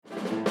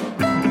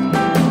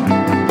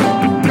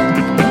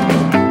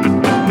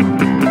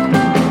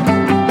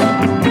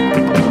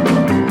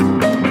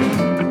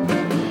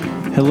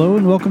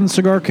and welcome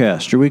to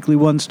CigarCast, your weekly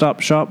one-stop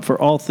shop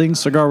for all things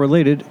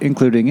cigar-related,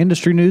 including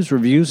industry news,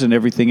 reviews, and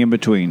everything in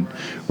between.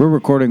 We're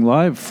recording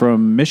live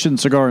from Mission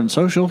Cigar and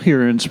Social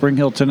here in Spring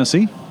Hill,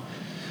 Tennessee.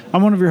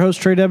 I'm one of your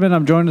hosts, Trey Devin.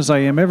 I'm joined, as I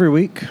am every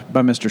week,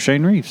 by Mr.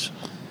 Shane Reeves.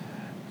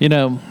 You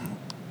know,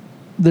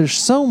 there's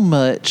so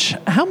much.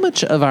 How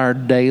much of our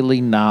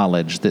daily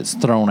knowledge that's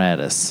thrown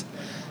at us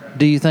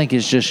do you think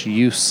is just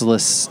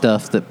useless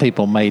stuff that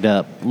people made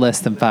up less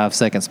than 5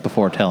 seconds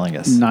before telling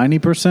us?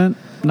 90%?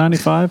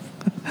 95?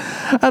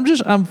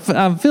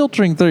 I'm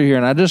filtering through here,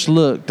 and I just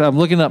looked. I'm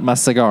looking up my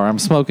cigar. I'm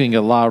smoking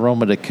a La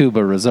Aroma de Cuba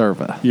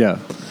Reserva. Yeah.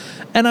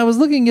 And I was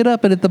looking it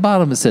up, and at the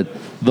bottom it said,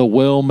 the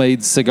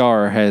well-made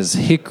cigar has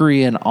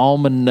hickory and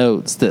almond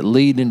notes that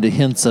lead into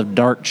hints of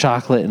dark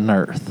chocolate and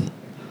earth.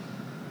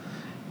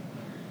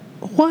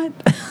 What?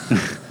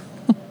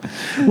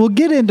 We'll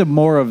get into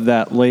more of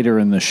that later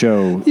in the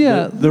show.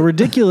 Yeah. The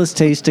ridiculous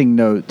tasting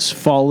notes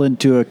fall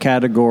into a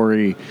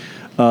category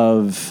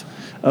of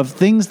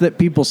things that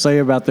people say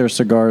about their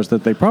cigars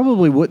that they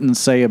probably wouldn't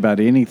say about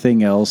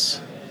anything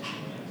else.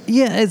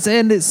 Yeah,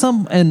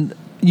 and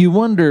you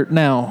wonder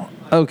now,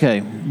 okay,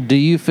 do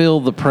you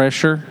feel the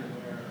pressure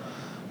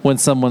when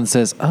someone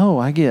says, "Oh,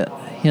 I get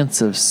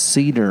hints of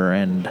cedar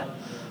and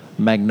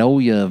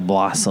magnolia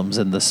blossoms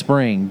in the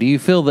spring"? Do you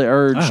feel the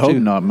urge I hope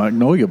not.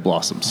 Magnolia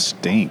blossoms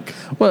stink.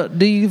 Well,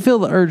 do you feel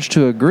the urge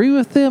to agree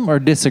with them or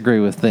disagree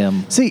with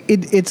them? See,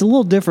 it's a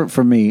little different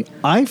for me.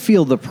 I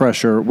feel the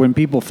pressure when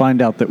people find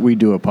out that we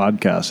do a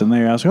podcast and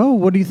they ask, "Oh,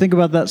 what do you think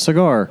about that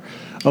cigar?"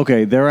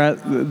 Okay,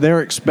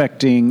 they're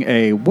expecting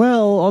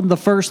on the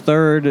first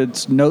third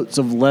it's notes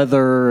of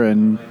leather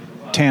and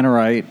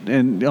tannerite,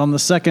 and on the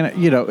second,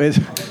 it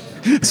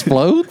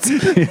explodes.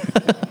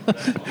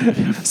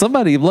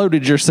 Somebody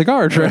loaded your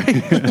cigar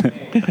tray.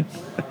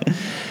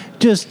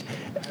 Just,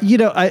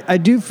 I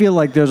do feel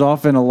like there's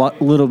often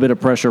little bit of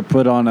pressure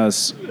put on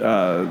us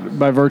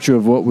by virtue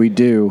of what we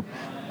do.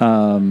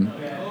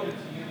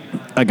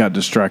 I got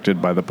distracted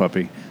by the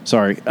puppy.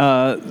 Sorry.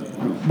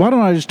 Why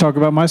don't I just talk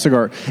about my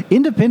cigar?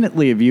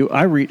 Independently of you,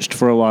 I reached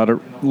for a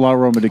La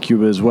Aroma de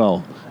Cuba as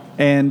well.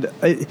 And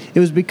it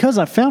was because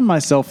I found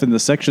myself in the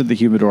section of the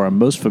humidor I'm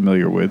most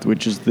familiar with,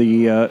 which is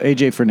the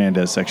AJ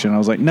Fernandez section. I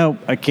was like, no,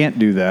 I can't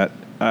do that.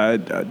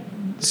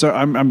 So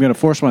I'm going to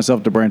force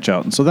myself to branch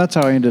out. And so that's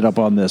how I ended up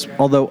on this.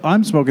 Although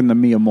I'm smoking the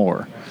Mi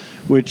Amor,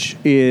 which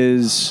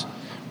is,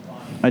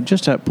 I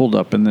just had pulled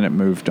up and then it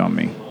moved on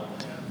me.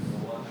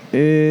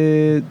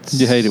 You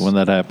hate it when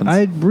that happens.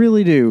 I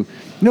really do.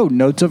 No,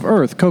 notes of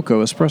earth,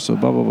 cocoa, espresso,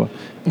 blah, blah,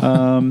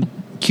 blah.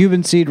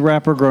 Cuban seed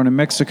wrapper grown in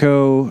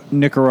Mexico,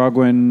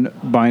 Nicaraguan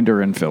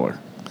binder and filler.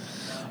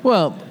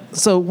 Well,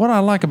 so what I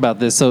like about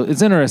this, so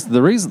it's interesting.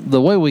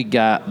 The way we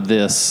got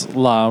this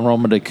La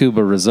Aroma de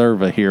Cuba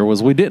Reserva here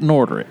was we didn't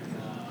order it.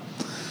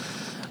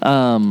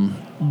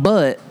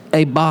 But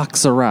a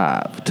box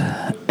arrived,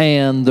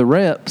 and the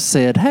rep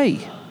said,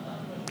 "Hey,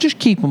 just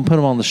keep them, put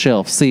them on the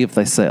shelf, see if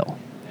they sell."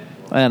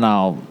 And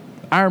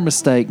our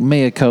mistake,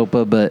 mea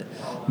culpa, but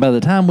by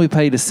the time we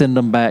pay to send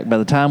them back, by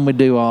the time we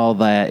do all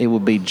that, it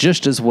would be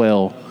just as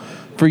well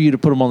for you to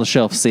put them on the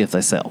shelf, see if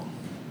they sell.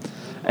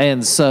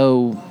 And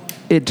so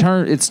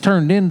it's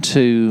turned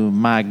into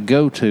my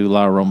go-to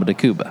La Aroma de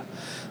Cuba.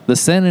 The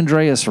San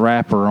Andreas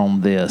wrapper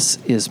on this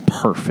is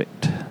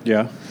perfect.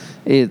 Yeah.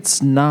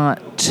 It's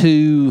not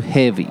too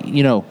heavy.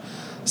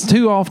 It's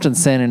too often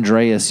San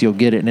Andreas, you'll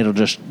get it and it'll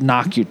just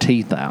knock your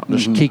teeth out,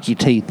 just kick your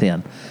teeth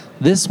in.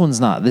 This one's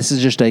not. This is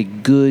just a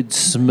good,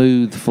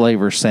 smooth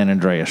flavor San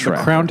Andreas wrapper.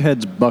 The Crowned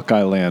Heads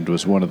Buckeye Land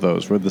was one of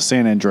those where the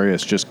San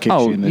Andreas just kicks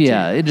you in the teeth.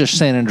 It just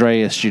San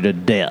Andreas you to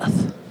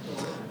death.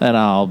 And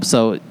all.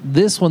 So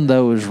this one,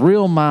 though, is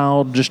real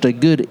mild, just a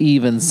good,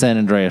 even San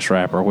Andreas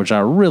wrapper, which I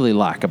really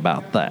like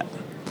about that.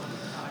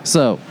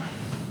 So,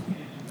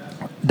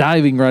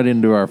 diving right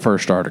into our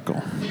first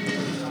article.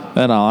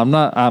 And all,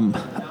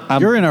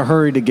 You're in a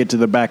hurry to get to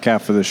the back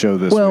half of the show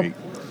this week.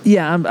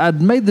 Yeah, I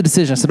made the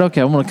decision. I said, okay,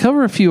 I'm going to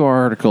cover a few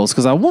articles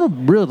because I want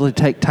to really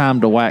take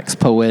time to wax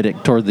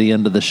poetic toward the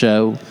end of the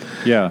show.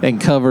 Yeah. And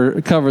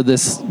cover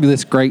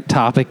this great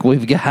topic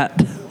we've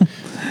got.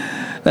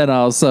 And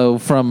also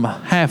from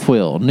Half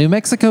Wheel, New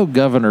Mexico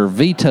governor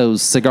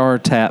vetoes cigar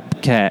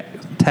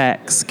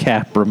tax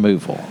cap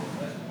removal.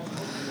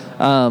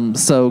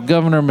 So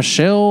Governor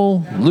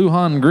Michelle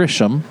Lujan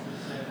Grisham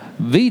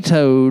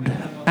vetoed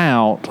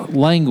out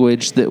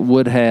language that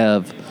would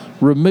have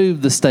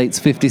removed the state's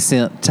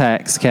 50-cent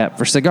tax cap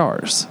for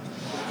cigars.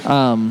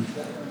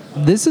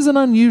 This is an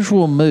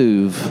unusual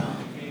move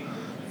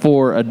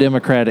for a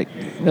Democrat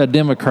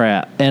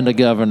and a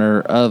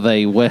governor of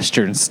a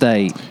Western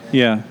state.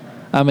 Yeah.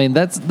 I mean,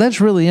 that's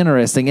really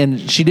interesting.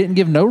 And she didn't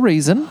give no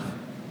reason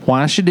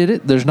why she did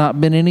it. There's not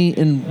been any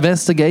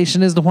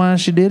investigation as to why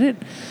she did it.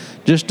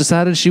 Just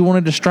decided she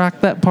wanted to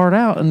strike that part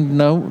out and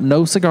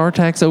no cigar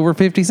tax over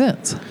 50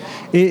 cents.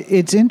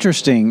 It's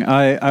interesting.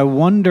 I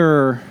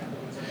wonder...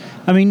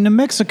 I mean, New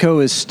Mexico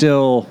is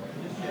still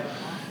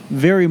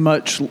very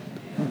much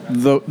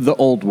the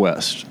Old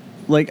West.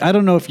 like, I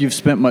don't know if you've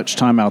spent much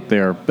time out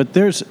there, but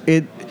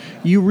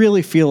you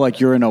really feel like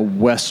you're in a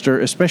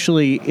Western,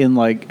 especially in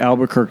like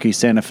Albuquerque,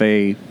 Santa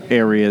Fe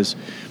areas.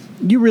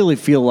 You really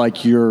feel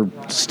like you're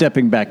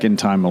stepping back in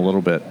time a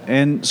little bit.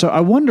 And so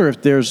I wonder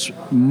if there's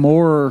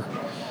more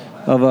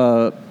of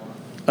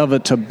a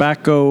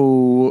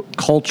tobacco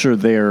culture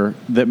there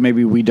that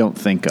maybe we don't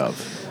think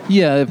of.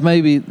 Yeah, if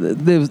maybe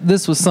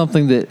this was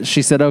something that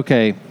she said,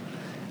 okay,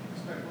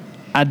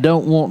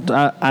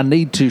 I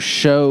need to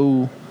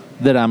show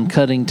that I'm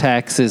cutting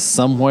taxes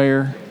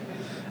somewhere,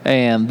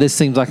 and this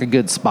seems like a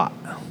good spot.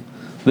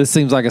 This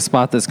seems like a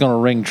spot that's going to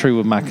ring true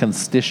with my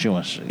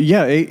constituency.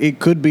 Yeah, it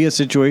could be a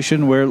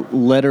situation where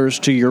letters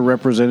to your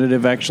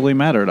representative actually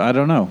mattered. I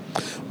don't know.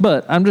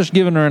 But I'm just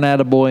giving her an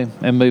attaboy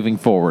and moving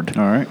forward.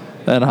 All right.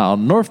 And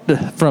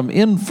from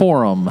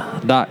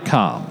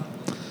Inforum.com.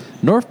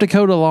 North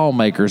Dakota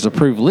lawmakers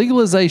approve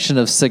legalization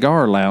of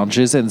cigar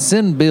lounges and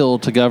send bill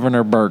to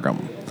Governor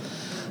Burgum.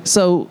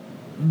 So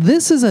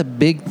this is a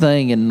big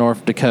thing in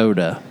North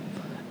Dakota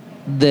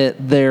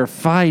that they're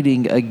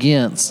fighting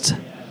against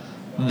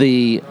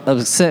the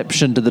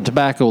exception to the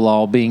tobacco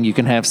law being you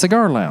can have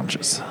cigar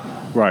lounges.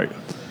 Right.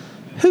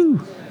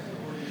 Who?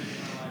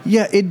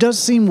 Yeah, it does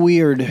seem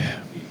weird.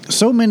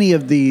 So many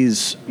of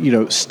these,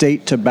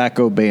 state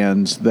tobacco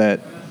bans that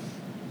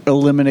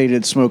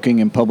eliminated smoking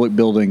in public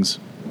buildings.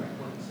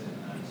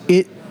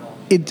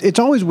 It's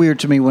always weird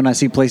to me when I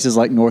see places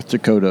like North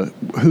Dakota,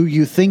 who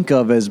you think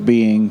of as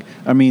being,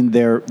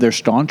 they're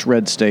staunch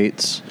red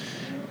states,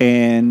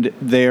 and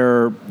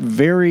they're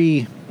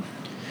very,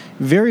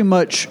 very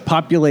much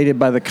populated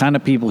by the kind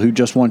of people who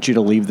just want you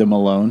to leave them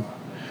alone.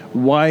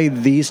 Why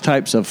these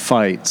types of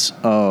fights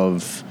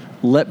of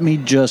let me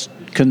just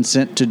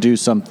consent to do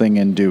something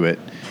and do it?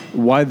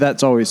 Why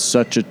that's always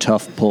such a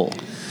tough pull?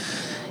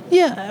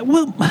 Yeah,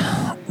 well,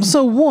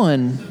 so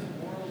one,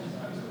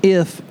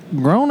 if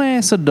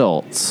grown-ass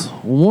adults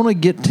want to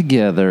get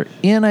together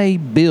in a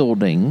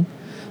building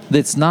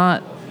that's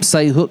not,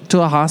 say, hooked to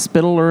a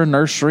hospital or a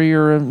nursery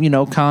or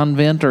a,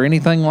 convent or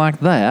anything like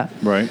that.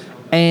 Right.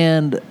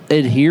 And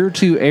adhere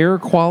to air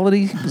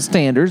quality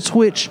standards,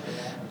 which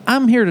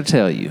I'm here to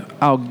tell you,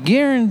 I'll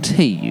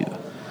guarantee you,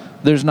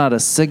 there's not a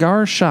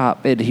cigar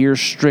shop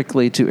adheres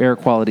strictly to air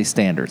quality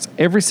standards.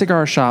 Every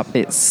cigar shop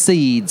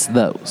exceeds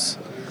those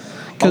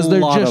because they're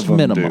just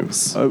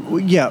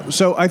minimums. Yeah,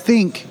 so I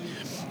think,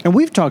 and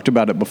we've talked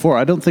about it before.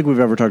 I don't think we've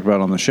ever talked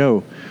about it on the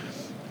show.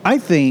 I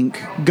think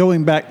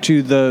going back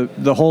to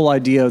the whole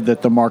idea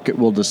that the market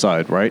will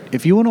decide, right?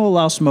 If you want to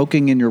allow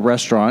smoking in your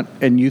restaurant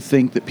and you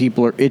think that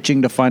people are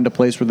itching to find a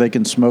place where they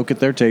can smoke at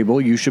their table,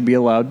 you should be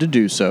allowed to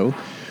do so.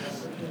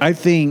 I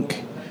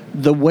think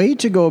the way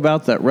to go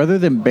about that, rather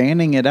than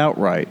banning it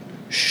outright,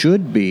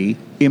 should be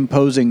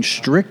imposing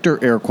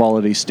stricter air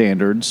quality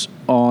standards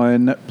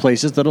on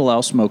places that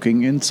allow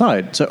smoking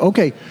inside. So,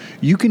 okay,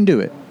 you can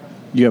do it.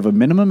 You have a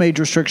minimum age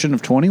restriction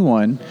of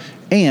 21,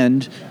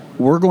 and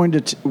we're going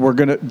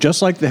to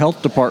just like the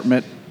health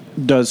department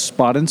does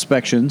spot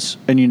inspections,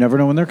 and you never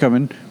know when they're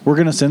coming. We're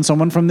going to send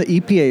someone from the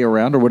EPA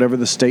around, or whatever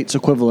the state's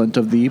equivalent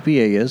of the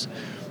EPA is,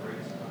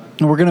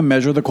 and we're going to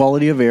measure the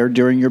quality of air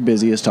during your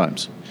busiest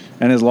times.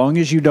 And as long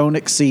as you don't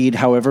exceed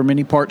however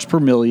many parts per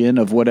million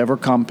of whatever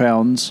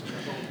compounds,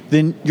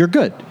 then you're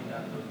good.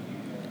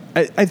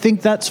 I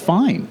think that's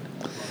fine.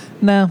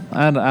 No,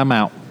 I'm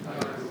out.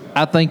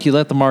 I think you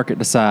let the market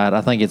decide. I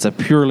think it's a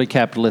purely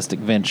capitalistic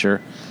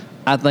venture.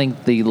 I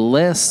think the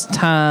less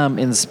time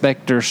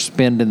inspectors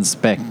spend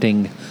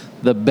inspecting,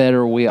 the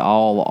better we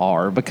all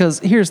are. Because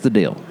here's the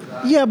deal.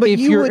 Yeah, but if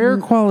your air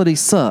quality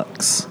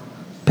sucks,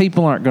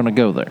 people aren't going to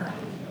go there.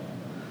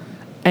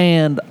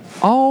 And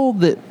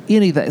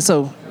anything.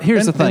 So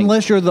here's the thing.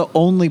 Unless you're the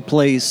only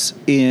place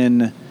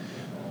in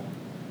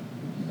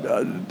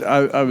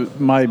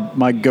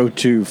my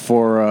go-to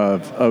for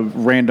a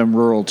random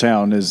rural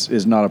town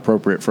is not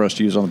appropriate for us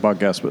to use on the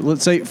podcast. But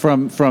let's say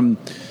from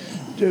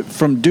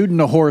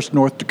Duden-a-Horse,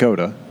 North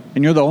Dakota,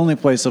 and you're the only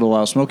place that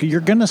allows smoking,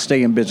 you're going to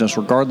stay in business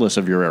regardless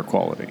of your air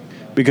quality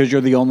because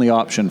you're the only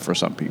option for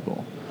some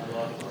people.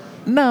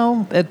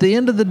 No, at the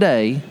end of the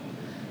day,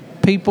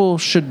 people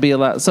should be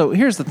allowed. So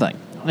here's the thing,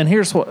 and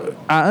here's what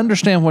I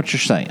understand what you're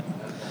saying,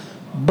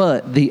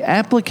 but the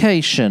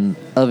application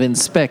of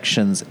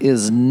inspections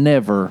is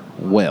never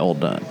well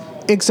done,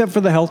 except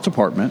for the health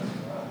department.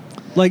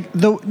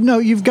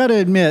 You've got to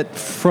admit,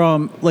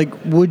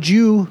 would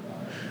you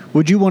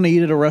want to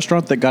eat at a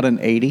restaurant that got an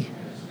 80?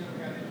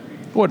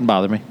 Wouldn't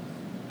bother me.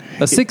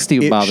 A 60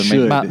 would bother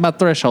me. My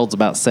threshold's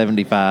about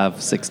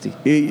 75, 60.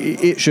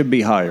 It should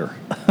be higher.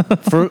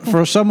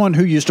 For someone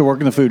who used to work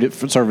in the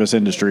food service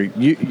industry,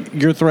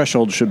 your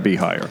threshold should be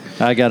higher.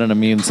 I got an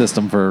immune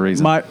system for a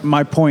reason.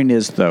 My point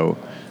is, though,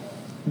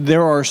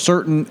 there are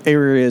certain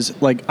areas,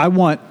 like I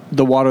want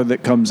the water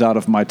that comes out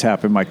of my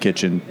tap in my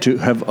kitchen to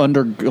have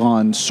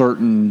undergone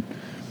certain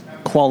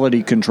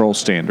quality control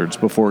standards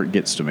before it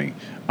gets to me.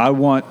 I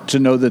want to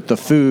know that the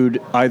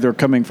food, either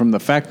coming from the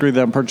factory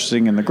that I'm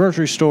purchasing in the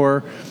grocery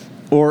store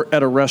or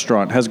at a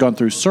restaurant, has gone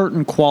through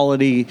certain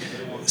quality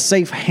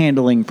safe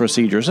handling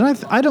procedures.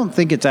 And I don't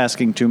think it's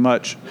asking too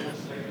much,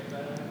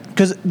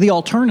 because the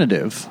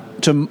alternative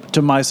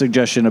to my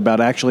suggestion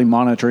about actually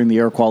monitoring the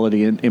air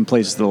quality in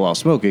places that allow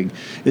smoking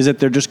is that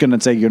they're just going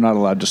to say you're not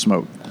allowed to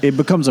smoke. It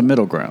becomes a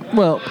middle ground.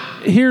 Well,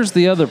 here's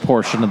the other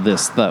portion of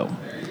this, though.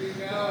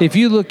 If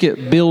you look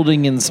at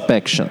building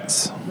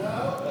inspections,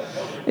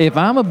 if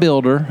I'm a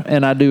builder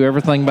and I do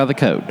everything by the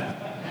code,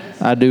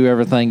 I do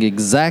everything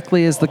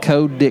exactly as the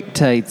code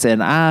dictates,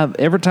 and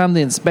every time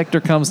the inspector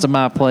comes to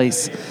my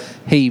place,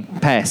 he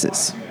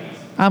passes.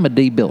 I'm a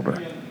D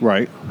builder.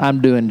 Right.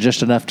 I'm doing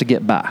just enough to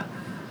get by.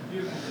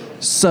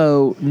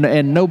 So,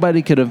 and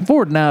nobody could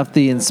afford. Now, if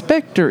the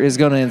inspector is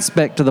going to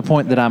inspect to the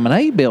point that I'm an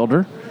A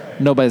builder,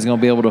 nobody's going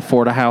to be able to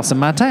afford a house in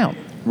my town.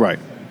 Right.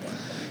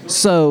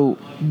 So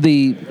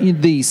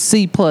the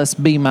C plus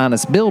B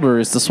minus builder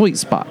is the sweet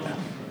spot.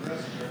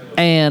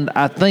 And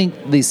I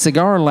think the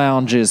cigar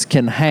lounges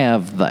can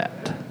have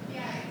that.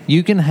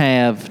 You can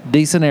have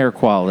decent air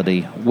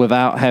quality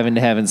without having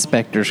to have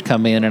inspectors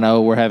come in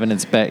and, we're having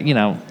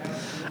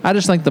I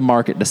just think the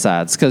market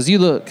decides. Because you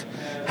look,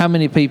 how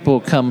many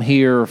people come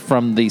here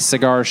from the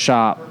cigar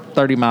shop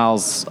 30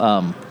 miles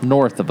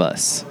north of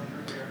us?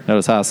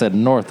 Notice how I said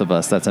north of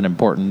us. That's an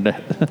important...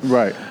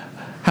 Right.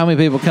 How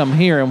many people come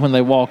here, and when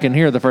they walk in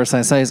here, the first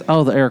thing they say is,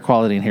 the air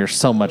quality in here is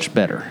so much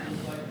better.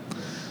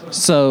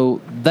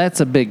 So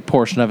that's a big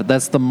portion of it.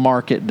 That's the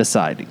market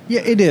deciding.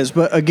 Yeah, it is.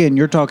 But again,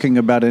 you're talking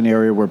about an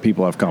area where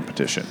people have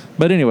competition.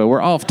 But anyway,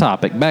 we're off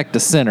topic. Back to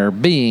center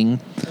being,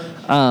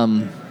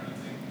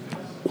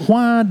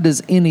 why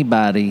does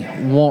anybody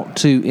want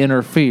to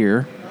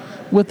interfere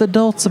with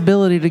adults'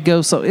 ability to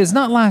go? So it's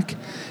not like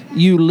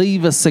you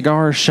leave a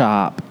cigar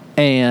shop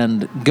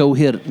and go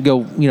hit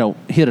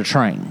a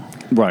train.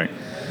 Right.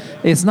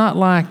 It's not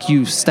like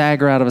you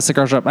stagger out of a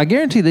cigar shop. I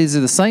guarantee these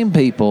are the same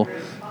people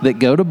that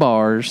go to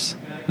bars,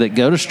 that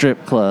go to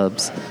strip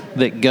clubs,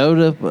 that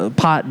go to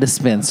pot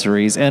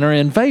dispensaries, and are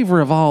in favor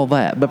of all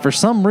that. But for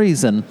some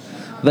reason,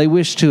 they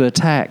wish to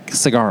attack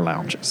cigar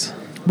lounges.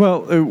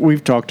 Well,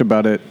 we've talked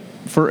about it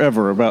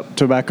forever, about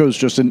tobacco's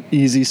just an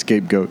easy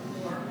scapegoat.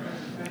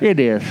 It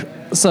is.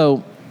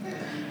 So,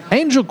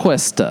 Angel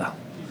Cuesta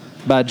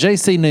by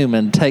J.C.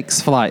 Newman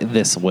takes flight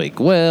this week.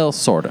 Well,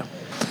 sort of.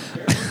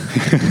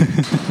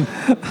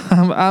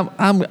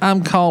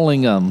 I'm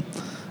calling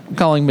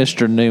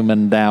Mr.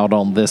 Newman out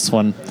on this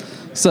one.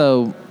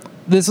 So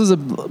this was a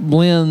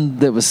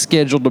blend that was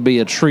scheduled to be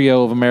a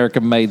trio of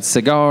American-made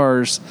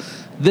cigars.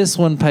 This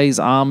one pays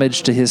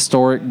homage to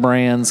historic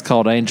brands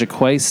called Angel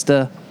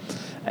Cuesta,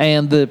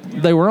 and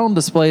they were on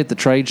display at the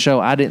trade show.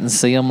 I didn't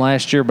see them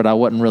last year, but I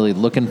wasn't really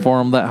looking for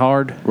them that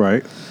hard.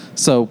 Right.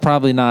 So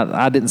probably not.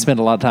 I didn't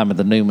spend a lot of time at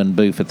the Newman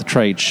booth at the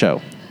trade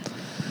show.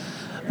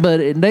 But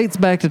it dates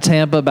back to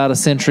Tampa about a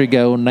century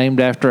ago,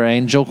 named after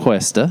Angel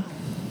Cuesta.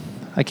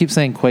 I keep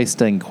saying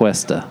Cuesta and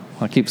Cuesta.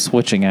 I keep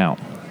switching out.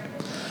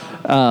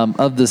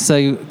 Of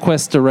the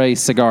Cuesta Rey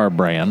cigar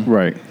brand.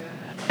 Right.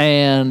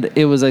 And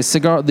it was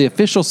the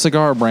official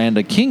cigar brand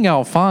of King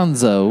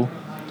Alfonso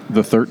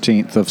the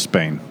 13th of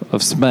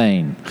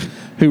Spain,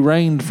 who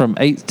reigned from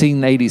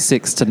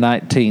 1886 to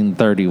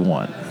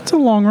 1931. It's a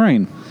long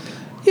reign.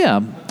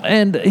 Yeah.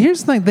 And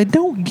here's the thing. They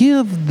don't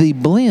give the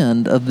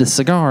blend of the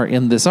cigar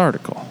in this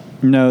article.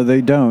 No,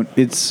 they don't.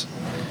 That's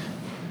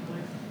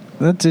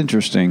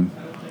interesting.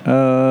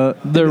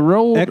 The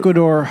rolled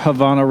Ecuador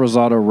Havana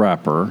Rosado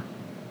wrapper,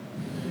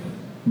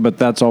 but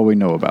that's all we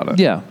know about it.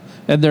 Yeah.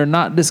 And they're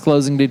not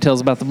disclosing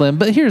details about the blend.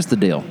 But here's the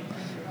deal.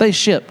 They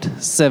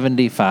shipped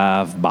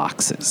 75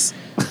 boxes.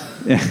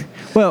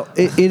 Well,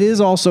 it is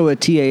also a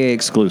TAA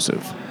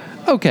exclusive.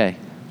 Okay.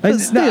 But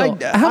still,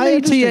 how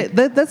many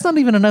TAA? That's not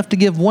even enough to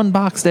give one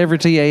box to every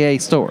TAA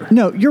store.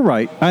 No, you're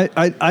right.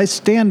 I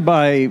stand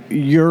by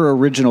your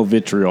original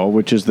vitriol,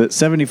 which is that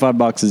 75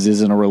 boxes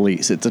isn't a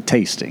release. It's a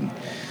tasting.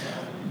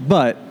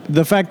 But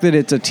the fact that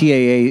it's a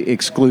TAA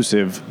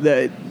exclusive,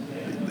 that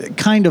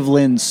kind of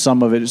lends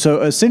some of it.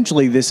 So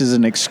essentially, this is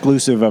an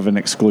exclusive of an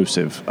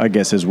exclusive, I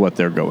guess, is what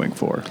they're going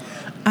for.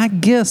 I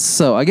guess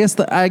so. I guess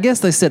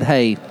they said,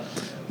 hey,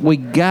 we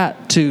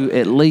got to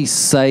at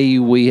least say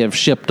we have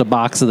shipped a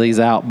box of these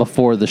out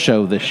before the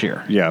show this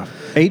year. Yeah.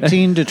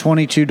 $18 to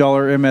 $22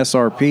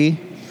 MSRP.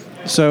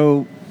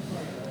 So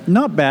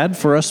not bad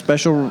for a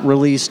special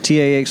release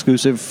TAA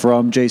exclusive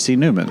from J.C.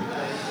 Newman.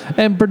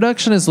 And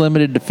production is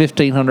limited to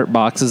 1,500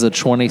 boxes of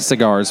 20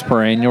 cigars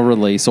per annual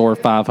release, or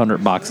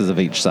 500 boxes of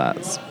each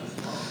size.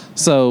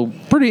 So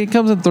it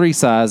comes in 3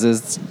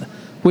 sizes,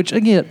 which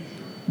again,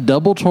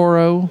 double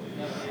Toro,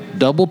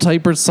 double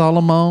tapered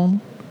Salomon.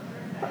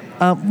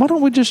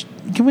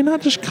 Can we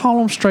not just call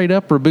them straight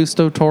up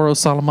Robusto, Toro,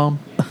 Salomon?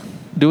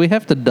 Do we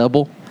have to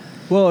double?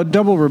 Well, a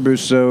double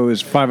Robusto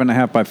is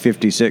 5.5 by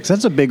 56.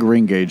 That's a big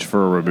ring gauge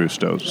for a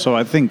Robusto. So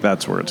I think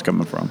that's where it's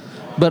coming from.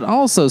 But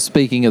also,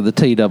 speaking of the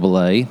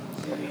TAA,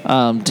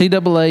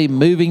 TAA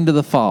moving to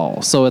the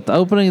fall. So at the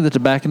opening of the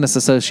Tobacconists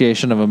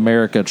Association of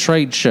America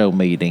trade show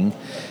meeting,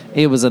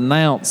 it was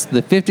announced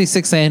the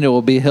 56th annual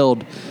will be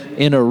held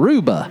in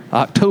Aruba,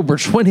 October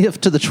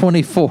 20th to the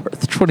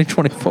 24th,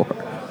 2024.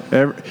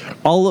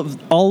 All of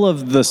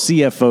the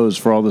CFOs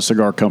for all the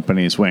cigar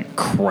companies went,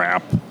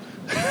 crap.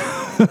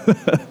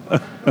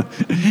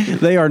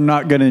 They are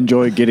not going to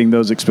enjoy getting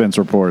those expense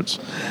reports.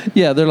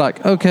 Yeah, they're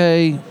like,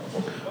 okay,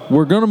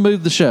 we're going to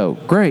move the show.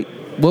 Great.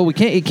 Well,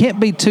 it can't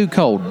be too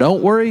cold.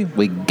 Don't worry,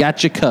 we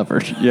got you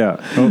covered. Yeah.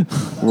 Oh,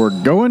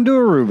 we're going to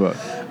Aruba.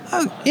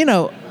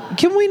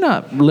 Can we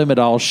not limit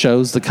all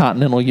shows to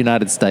continental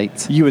United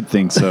States? You would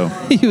think so.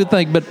 You would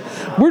think, but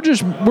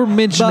we're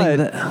mentioning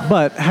that.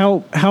 But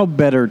how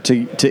better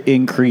to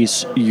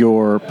increase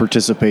your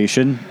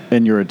participation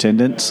and your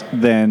attendance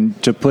than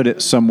to put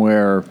it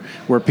somewhere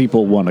where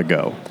people want to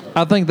go?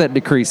 I think that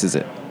decreases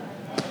it.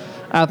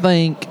 I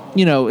think,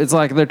 it's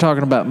like they're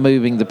talking about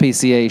moving the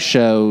PCA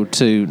show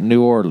to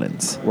New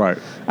Orleans. Right.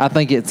 I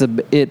think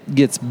it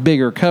gets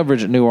bigger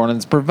coverage at New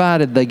Orleans,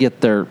 provided they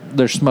get their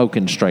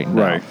smoking straightened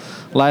out. Right.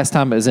 Last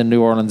time it was in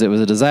New Orleans, it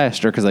was a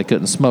disaster because they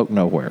couldn't smoke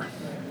nowhere.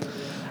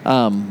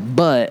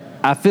 But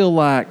I feel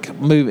like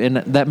and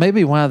that may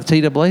be why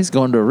the TAA is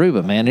going to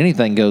Aruba, man.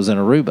 Anything goes in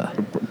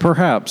Aruba.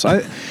 Perhaps.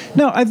 I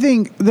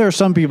think there are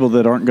some people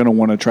that aren't going to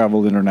want to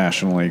travel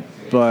internationally,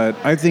 but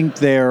I think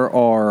there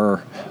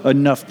are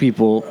enough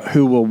people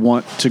who will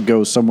want to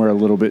go somewhere a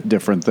little bit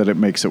different that it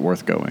makes it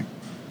worth going.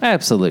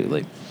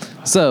 Absolutely.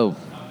 So,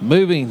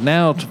 moving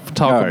now to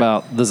talk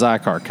about the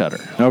Zycar cutter.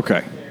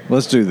 Okay.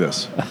 Let's do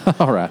this.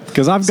 All right.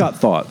 Because I've got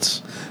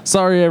thoughts.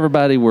 Sorry,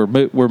 everybody. We're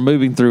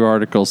moving through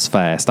articles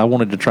fast. I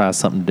wanted to try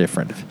something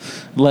different.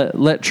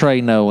 Let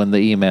Trey know in the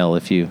email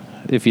if you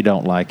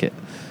don't like it.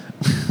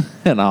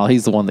 And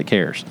he's the one that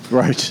cares.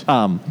 Right.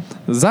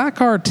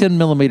 Zycar 10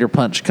 millimeter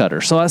punch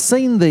cutter. So I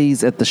seen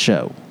these at the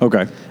show.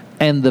 Okay.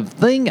 And the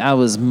thing I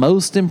was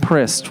most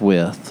impressed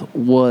with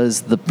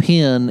was the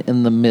pin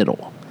in the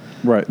middle.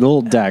 Right. The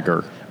little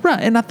dagger. Right.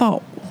 And I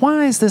thought,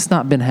 why has this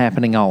not been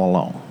happening all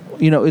along?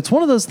 It's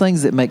one of those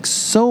things that makes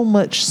so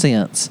much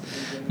sense.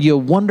 You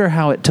wonder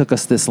how it took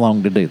us this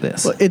long to do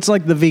this. Well, it's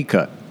like the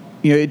V-cut.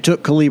 It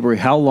took Calibri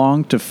how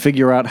long to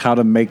figure out how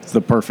to make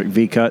the perfect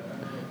V-cut?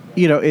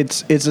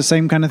 It's the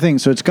same kind of thing.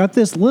 So it's got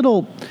this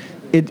little,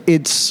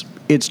 it's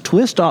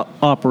twist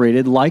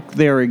operated like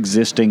their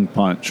existing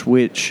punch,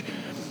 which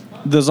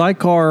the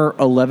Zycar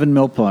 11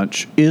 mil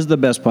punch is the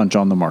best punch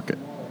on the market.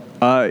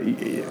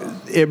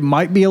 It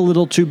might be a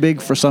little too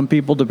big for some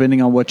people,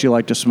 depending on what you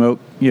like to smoke.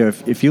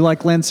 If you like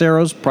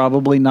Lanceros,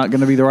 probably not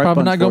going to be the right punch.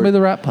 Probably not going to be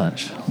the right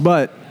punch.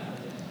 But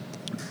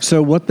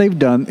so what they've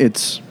done,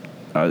 it's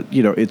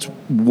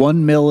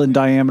 1 mil in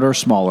diameter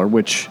smaller,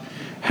 which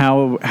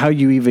how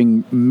you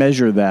even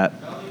measure that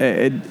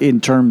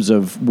in terms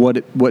of what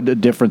a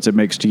difference it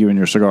makes to you in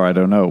your cigar, I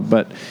don't know.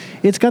 But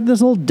it's got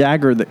this little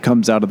dagger that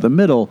comes out of the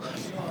middle,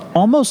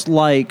 almost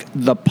like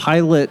the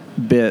pilot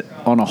bit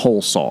on a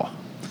hole saw.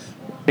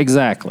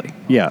 Exactly.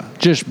 Yeah.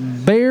 Just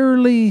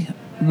barely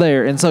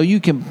there. And so you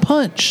can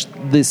punch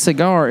the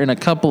cigar in a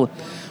couple.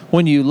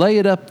 When you lay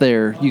it up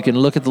there, you can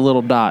look at the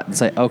little dot and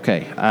say,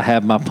 okay, I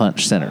have my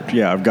punch centered.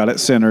 Yeah, I've got it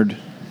centered.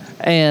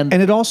 And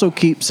it also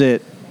keeps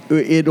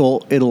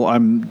it'll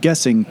I'm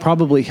guessing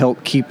probably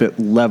help keep it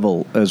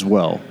level as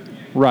well.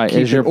 Right. Keep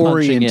as you're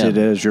oriented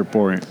in. as you're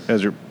pouring,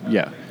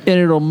 yeah. And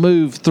it'll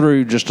move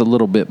through just a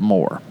little bit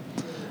more.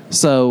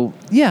 So,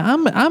 yeah,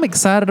 I'm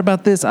excited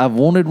about this. I've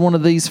wanted one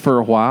of these for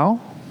a while.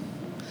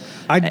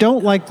 I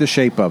don't like the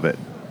shape of it.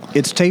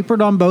 It's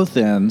tapered on both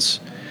ends.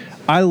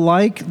 I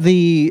like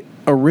the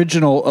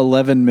original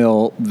 11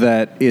 mil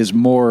that is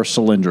more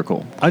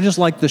cylindrical. I just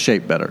like the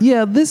shape better.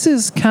 Yeah, this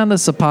is kind of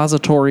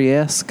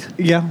suppository-esque.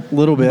 Yeah, a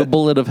little bit. The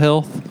bullet of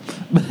health.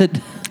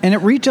 And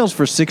it retails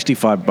for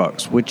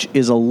 $65, which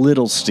is a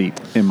little steep,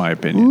 in my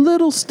opinion.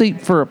 Little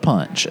steep for a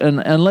punch, and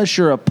unless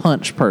you're a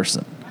punch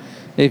person.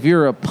 If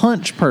you're a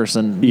punch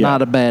person,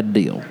 not a bad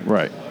deal.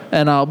 Right.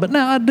 But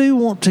now I do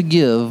want to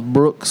give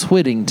Brooks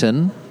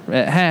Whittington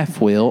at Half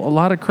Wheel a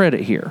lot of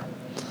credit here.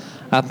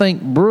 I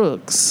think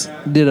Brooks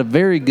did a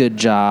very good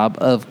job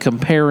of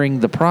comparing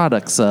the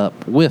products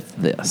up with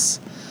this.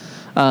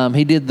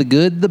 He did the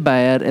good, the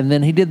bad, and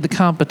then he did the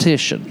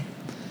competition.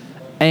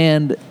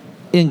 And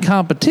in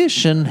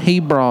competition,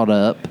 he brought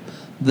up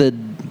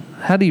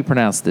how do you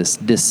pronounce this?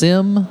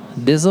 Dissim,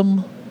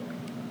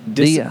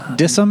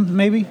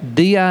 maybe?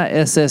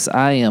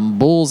 DISSIM,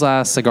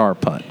 Bullseye Cigar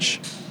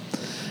Punch.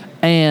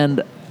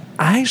 And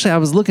I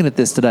was looking at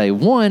this today.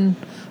 One,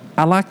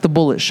 I like the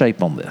bullet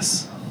shape on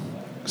this.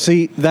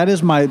 See, that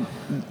is my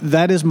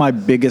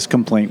biggest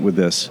complaint with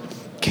this.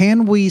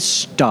 Can we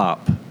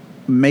stop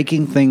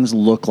making things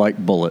look like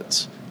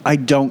bullets? I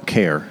don't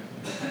care.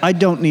 I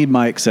don't need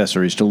my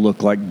accessories to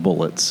look like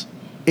bullets.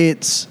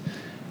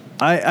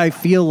 I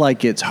feel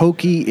like it's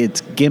hokey,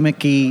 it's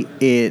gimmicky,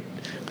 it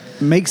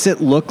makes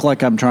it look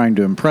like I'm trying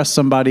to impress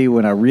somebody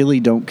when I really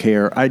don't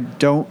care. I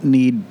don't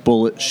need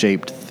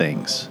bullet-shaped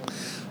things.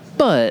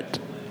 But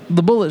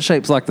the bullet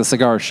shape's like the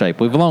cigar shape.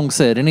 We've long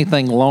said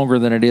anything longer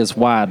than it is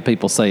wide,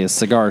 people say is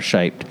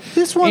cigar-shaped.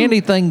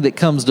 Anything that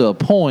comes to a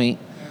point,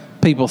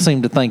 people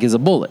seem to think is a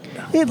bullet.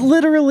 It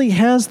literally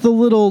has the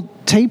little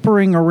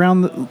tapering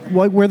around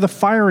like where the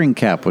firing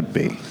cap would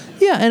be.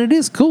 Yeah, and it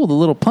is cool. The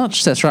little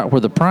punch sets right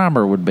where the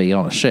primer would be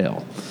on a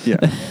shell. Yeah.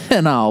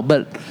 And all.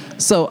 But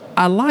so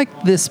I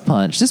like this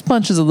punch. This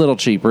punch is a little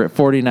cheaper at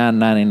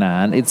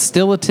 $49.99. It's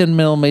still a 10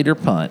 millimeter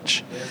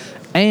punch,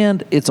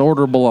 and it's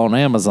orderable on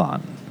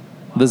Amazon.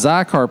 The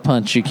Zycar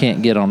punch you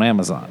can't get on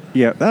Amazon.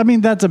 Yeah, I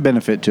mean, that's a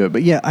benefit to it.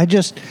 But yeah,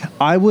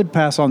 I would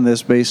pass on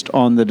this based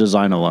on the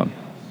design alone.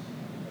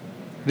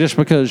 Just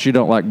because you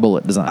don't like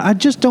bullet design. I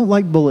just don't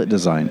like bullet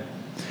design.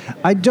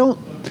 I don't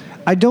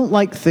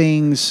like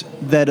things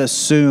that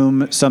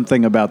assume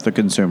something about the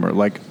consumer.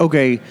 Like,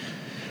 okay,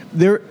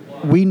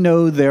 we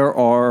know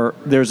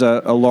there's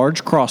a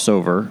large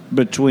crossover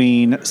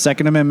between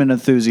Second Amendment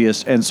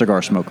enthusiasts and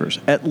cigar smokers,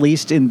 at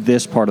least in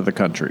this part of the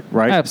country,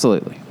 right?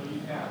 Absolutely.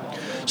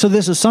 So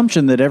this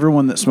assumption that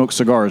everyone that smokes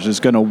cigars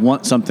is going to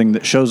want something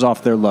that shows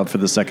off their love for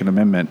the Second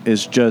Amendment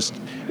is just,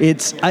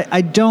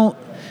 I don't,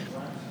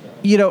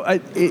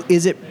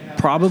 is it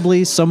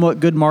probably somewhat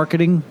good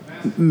marketing?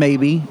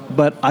 Maybe,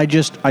 but I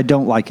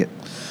don't like it.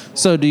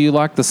 So do you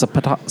like the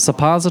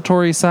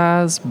suppository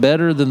size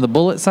better than the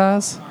bullet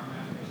size?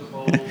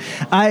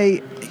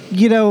 I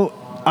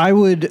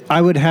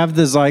would have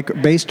the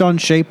Zycar, based on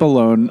shape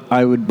alone,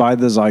 I would buy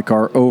the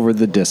Zycar over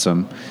the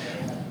Dissim.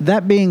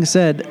 That being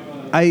said,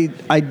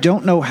 I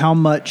don't know how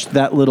much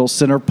that little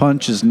center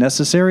punch is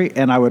necessary,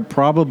 and I would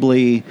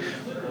probably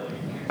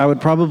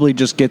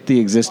just get the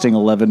existing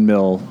 11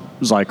 mil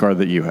Zycar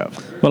that you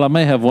have. Well, I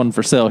may have one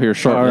for sale here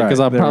shortly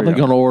because I'm probably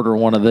going to order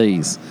one of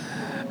these.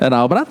 But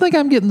I think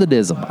I'm getting the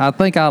Dism. I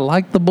think I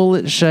like the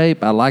bullet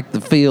shape. I like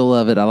the feel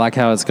of it. I like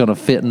how it's going to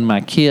fit in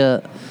my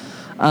kit.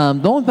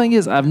 The only thing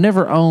is I've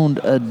never owned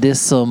a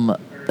Dism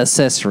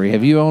accessory.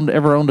 Have you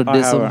ever owned a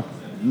Dism?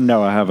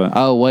 No, I haven't.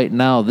 Oh, wait,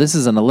 no. This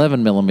is an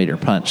 11 millimeter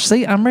punch.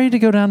 See, I'm ready to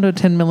go down to a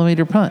 10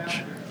 millimeter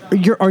punch.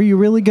 Are you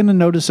really going to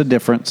notice a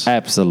difference?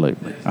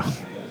 Absolutely.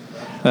 Oh.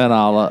 And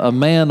a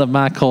man of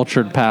my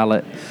cultured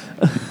palate.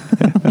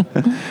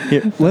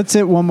 Here, let's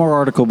hit one more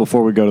article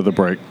before we go to the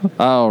break.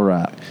 All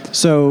right.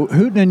 So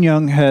Houghton &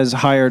 Young has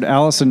hired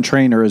Allison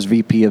Traynor as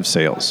VP of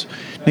Sales.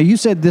 Now, you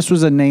said this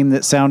was a name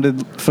that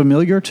sounded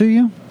familiar to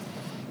you?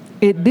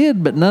 It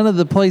did, but none of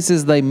the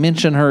places they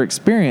mention her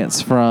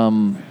experience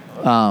from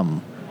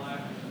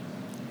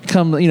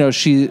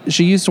she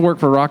used to work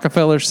for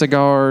Rockefeller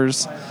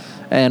Cigars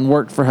and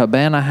worked for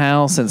Habana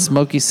House and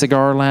Smoky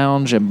Cigar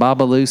Lounge and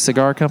Babalu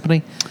Cigar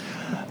Company.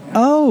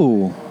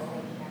 Oh.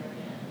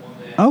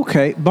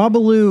 Okay.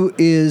 Babalu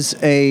is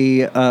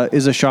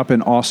a shop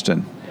in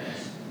Austin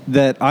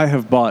that I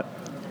have bought.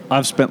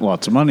 I've spent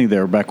lots of money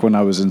there back when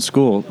I was in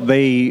school.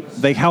 They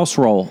house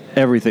roll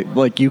everything.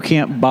 Like, you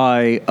can't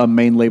buy a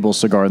main label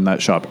cigar in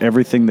that shop.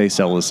 Everything they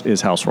sell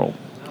is house roll.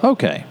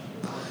 Okay.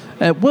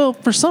 Well,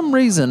 for some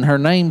reason, her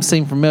name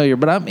seemed familiar,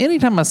 but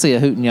anytime I see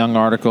a Houghton Young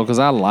article, because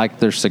I like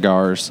their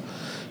cigars,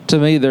 to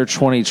me, their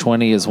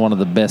 2020 is one of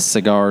the best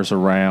cigars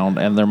around,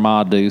 and their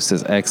Ma Deuce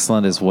is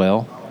excellent as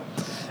well.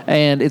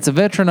 And it's a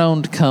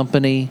veteran-owned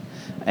company,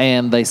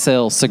 and they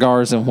sell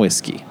cigars and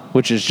whiskey,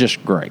 which is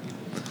just great.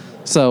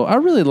 So I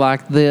really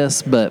like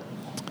this, but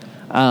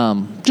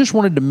just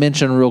wanted to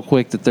mention real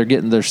quick that they're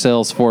getting their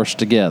sales force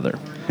together.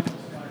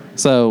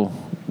 So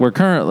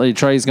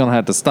Trey's going to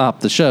have to stop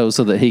the show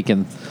so that he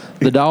can.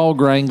 The dog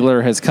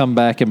wrangler has come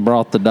back and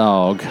brought the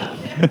dog.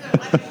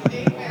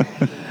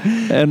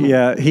 And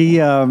yeah,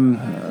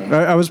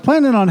 I was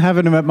planning on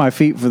having him at my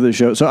feet for the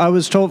show. So I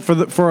was told,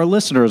 for our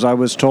listeners, I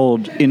was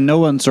told in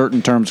no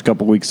uncertain terms a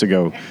couple weeks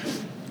ago,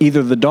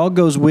 either the dog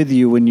goes with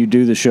you when you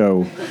do the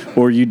show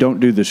or you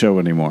don't do the show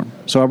anymore.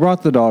 So I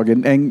brought the dog,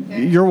 and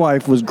your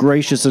wife was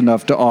gracious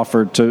enough to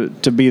offer to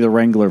be the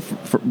wrangler,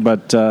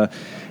 but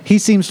he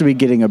seems to be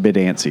getting a bit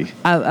antsy.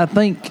 I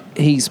think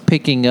he's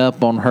picking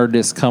up on her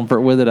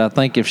discomfort with it. I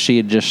think if she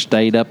had just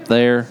stayed up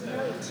there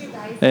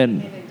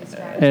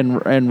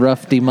and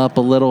roughed him up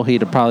a little,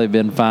 he'd have probably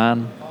been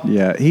fine.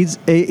 Yeah,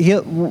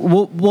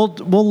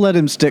 we'll let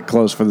him stick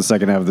close for the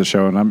second half of the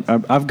show, and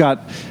I've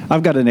got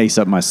an ace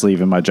up my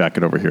sleeve in my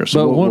jacket over here,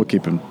 so we'll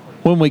keep him.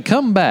 When we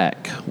come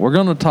back, we're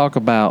going to talk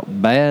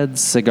about bad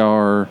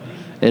cigar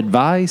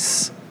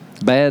advice,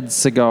 bad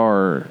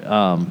cigar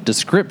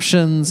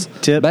descriptions,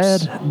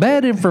 tips,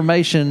 bad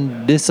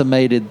information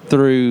dissipated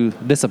through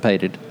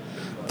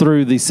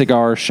the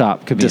cigar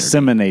shop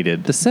community.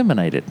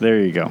 Disseminated.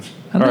 There you go.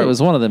 I know it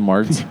was one of them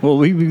words. We'll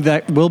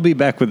be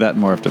back with that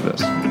more after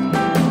this.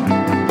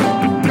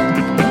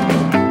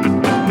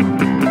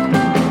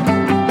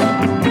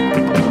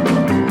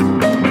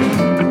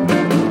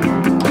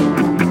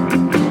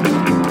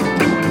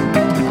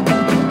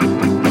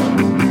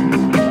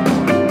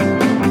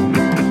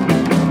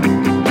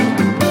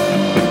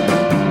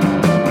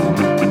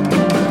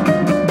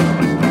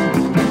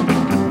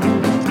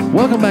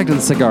 Welcome back to the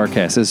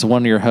CigarCast. This is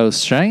one of your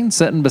hosts, Shane,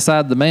 sitting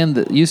beside the man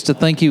that used to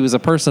think he was a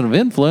person of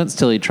influence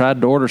till he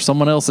tried to order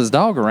someone else's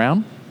dog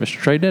around, Mr.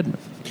 Trey Dedman.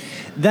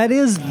 That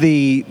is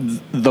the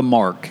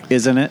mark,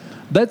 isn't it?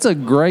 That's a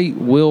great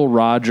Will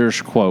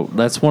Rogers quote.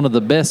 That's one of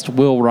the best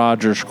Will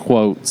Rogers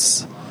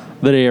quotes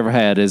that he ever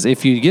had, is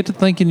if you get to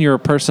thinking you're a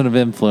person of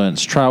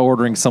influence, try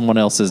ordering someone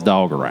else's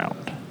dog around.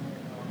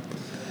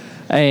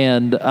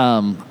 And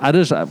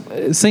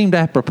it seemed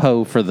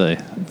apropos for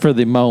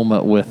the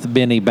moment with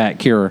Benny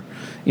back here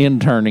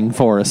interning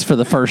for us for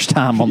the first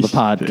time on the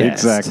podcast.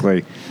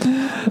 Exactly.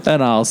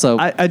 And also,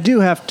 I do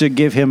have to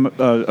give him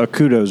a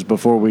kudos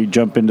before we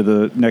jump into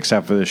the next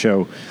half of the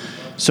show.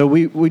 So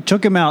we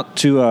took him out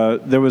to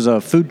there was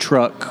a food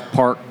truck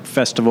park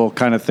festival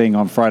kind of thing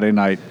on Friday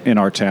night in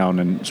our town,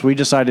 and so we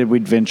decided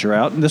we'd venture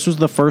out. And this was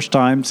the first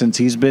time since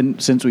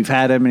we've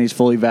had him and he's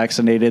fully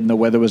vaccinated and the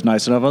weather was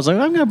nice enough. I was like,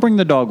 I'm going to bring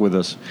the dog with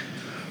us.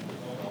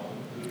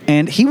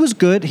 And he was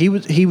good. He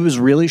was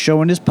really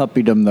showing his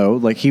puppydom though.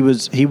 Like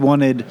he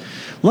wanted.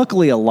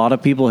 Luckily, a lot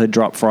of people had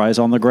dropped fries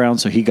on the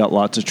ground, so he got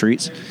lots of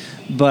treats.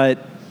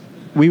 But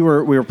we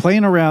were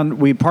playing around.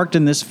 We parked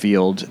in this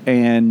field,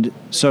 and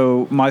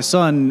so my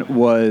son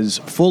was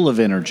full of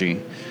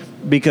energy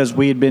because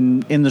we had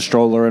been in the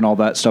stroller and all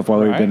that stuff while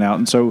we'd been out,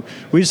 and so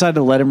we decided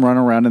to let him run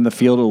around in the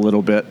field a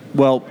little bit.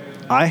 Well,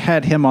 I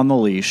had him on the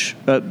leash,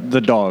 the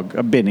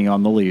dog, Benny,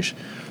 on the leash.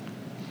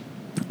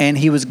 And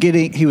he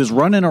was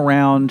running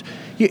around.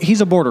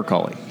 He's a border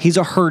collie. He's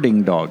a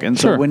herding dog. And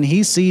so when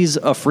he sees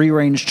a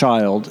free-range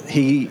child,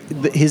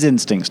 his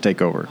instincts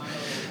take over.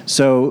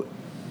 So,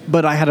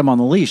 but I had him on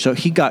the leash, so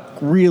he got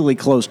really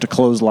close to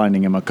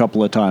clotheslining him a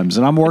couple of times.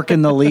 And I'm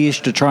working the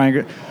leash to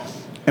try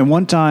and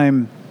one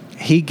time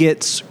he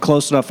gets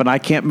close enough and I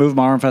can't move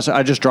my arm fast.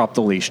 I just drop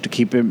the leash to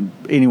keep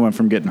anyone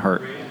from getting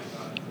hurt.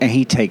 And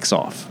he takes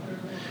off.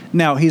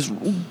 Now, he's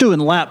doing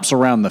laps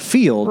around the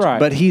field,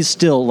 but he's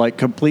still like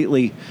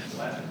completely.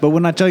 But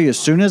when I tell you, as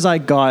soon as I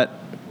got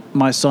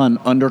my son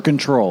under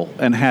control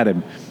and had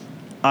him,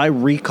 I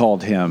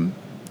recalled him.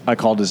 I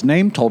called his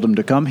name, told him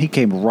to come. He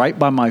came right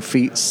by my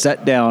feet,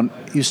 sat down.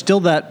 He's still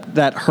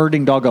that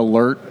herding dog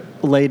alert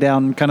lay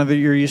down kind of that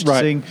you're used to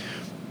seeing.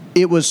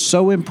 It was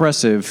so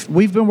impressive.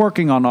 We've been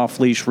working on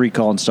off-leash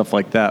recall and stuff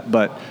like that,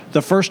 but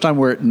the first time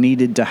where it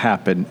needed to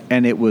happen,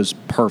 and it was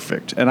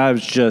perfect. And I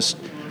was just...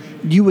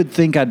 You would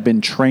think I'd been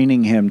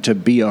training him to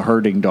be a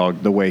herding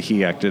dog the way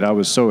he acted. I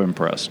was so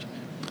impressed.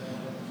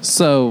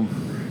 So,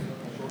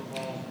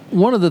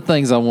 one of the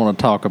things I want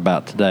to talk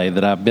about today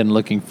that I've been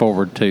looking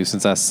forward to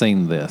since I've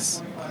seen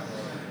this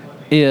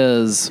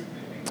is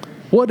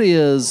what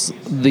is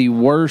the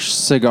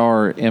worst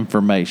cigar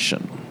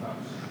information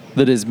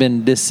that has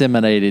been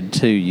disseminated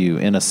to you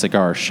in a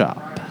cigar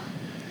shop?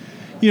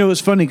 You know, it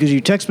was funny because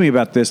you texted me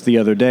about this the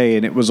other day,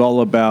 and it was all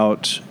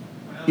about...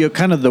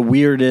 kind of the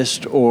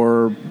weirdest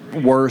or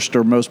worst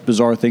or most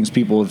bizarre things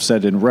people have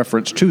said in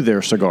reference to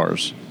their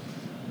cigars.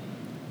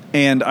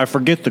 And I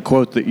forget the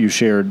quote that you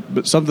shared,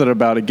 but something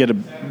about it, get a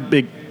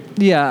big...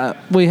 Yeah,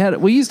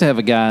 we used to have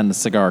a guy in the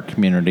cigar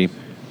community,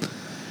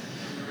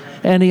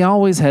 and he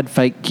always had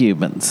fake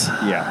Cubans.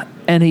 Yeah.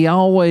 And he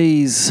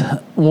always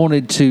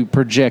wanted to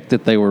project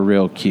that they were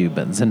real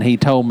Cubans. And he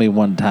told me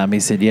one time, he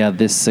said, yeah,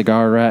 this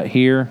cigar right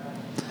here,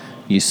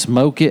 you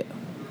smoke it,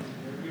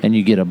 and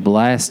you get a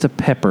blast of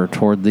pepper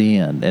toward the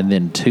end, and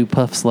then 2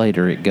 puffs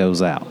later, it goes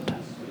out.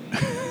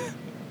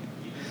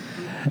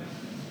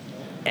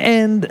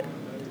 And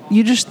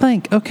you just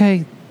think,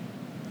 okay,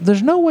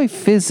 there's no way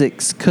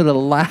physics could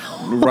allow...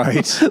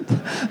 Right.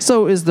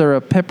 So is there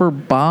a pepper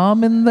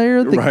bomb in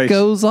there that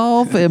goes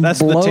off and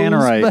That's blows the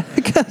tannerite.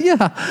 back?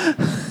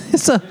 Yeah.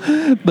 So,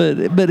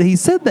 but he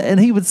said that,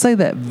 and he would say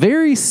that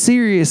very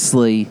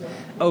seriously...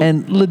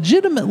 and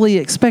legitimately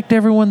expect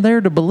everyone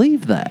there to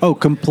believe that. Oh,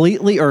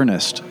 completely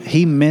earnest.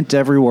 He meant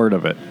every word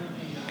of it.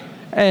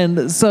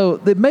 And so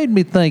it made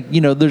me think,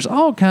 there's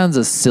all kinds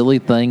of silly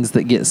things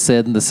that get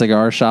said in the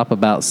cigar shop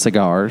about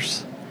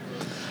cigars.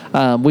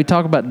 We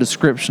talk about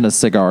description of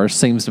cigars,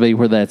 seems to be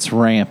where that's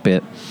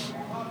rampant.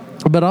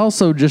 But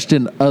also just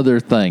in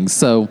other things.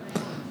 So,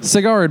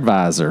 Cigar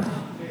Advisor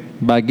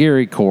by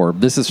Gary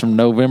Korb. This is from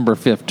November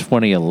 5th,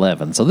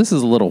 2011. So this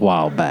is a little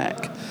while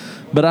back.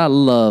 But I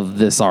love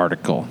this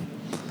article.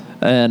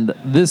 And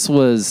this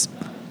was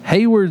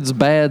Hayward's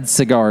bad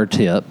cigar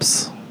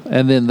tips.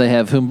 And then they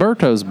have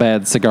Humberto's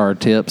bad cigar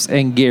tips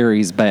and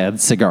Gary's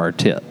bad cigar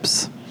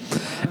tips.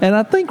 And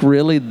I think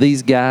really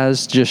these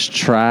guys just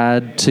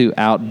tried to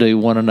outdo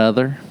one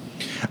another.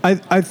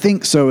 I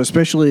think so,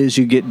 especially as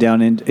you get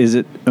down in... Is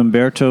it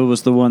Humberto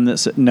was the one that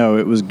said... No,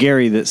 it was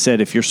Gary that said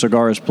if your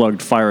cigar is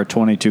plugged, fire a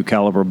 .22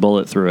 caliber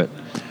bullet through it.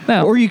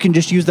 Now, or you can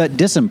just use that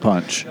Dissin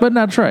punch. But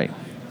now, Trey...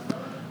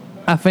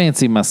 I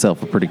fancy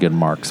myself a pretty good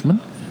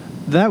marksman.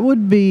 That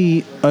would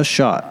be a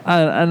shot.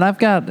 And I've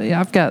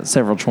got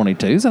several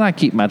 22s, and I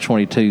keep my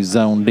 22s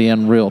zoned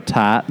in real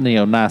tight,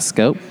 nice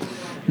scope.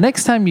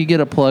 Next time you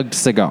get a plugged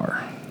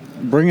cigar,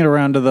 bring it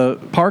around to the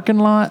parking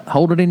lot,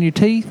 hold it in your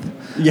teeth.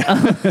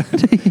 Yeah.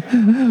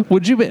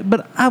 Would you be?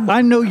 But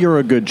I know you're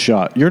a good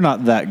shot. You're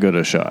not that good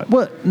a shot.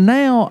 What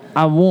now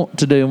I want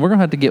to do, and we're going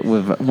to have to get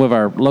with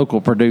our local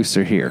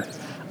producer here.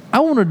 I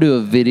want to do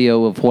a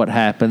video of what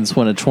happens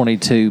when a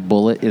 22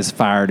 bullet is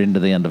fired into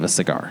the end of a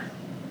cigar.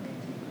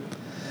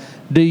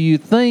 Do you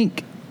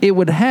think it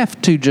would have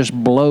to just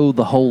blow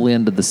the whole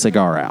end of the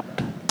cigar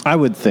out? I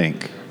would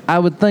think. I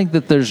would think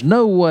that there's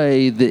no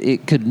way that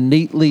it could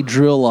neatly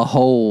drill a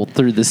hole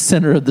through the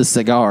center of the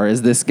cigar,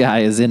 as this guy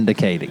is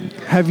indicating.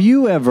 Have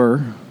you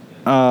ever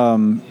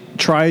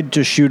tried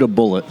to shoot a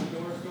bullet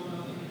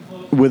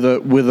with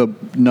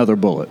another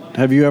bullet?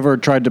 Have you ever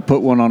tried to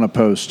put one on a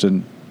post?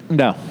 And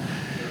No.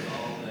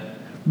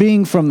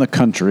 being from the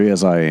country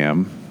as I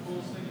am,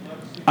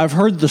 I've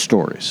heard the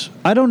stories.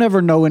 I don't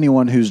ever know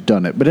anyone who's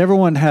done it, but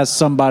everyone has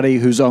somebody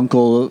whose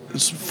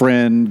uncle's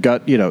friend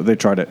they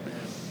tried it.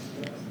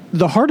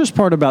 The hardest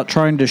part about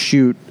trying to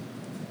shoot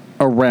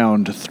a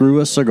round through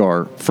a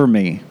cigar, for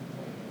me,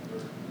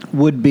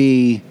 would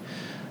be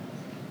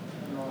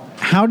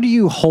how do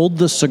you hold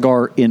the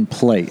cigar in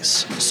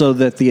place so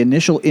that the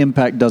initial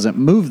impact doesn't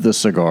move the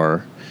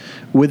cigar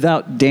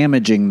without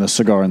damaging the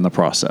cigar in the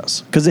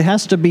process? Because it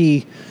has to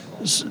be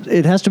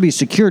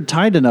secured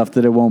tight enough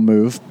that it won't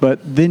move, but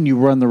then you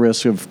run the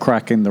risk of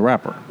cracking the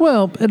wrapper.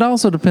 Well, it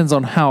also depends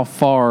on how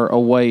far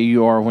away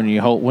you are when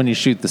you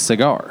shoot the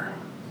cigar.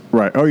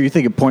 Right. Oh, you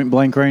thinking point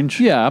blank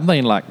range? Yeah, I'm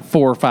thinking like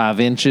 4 or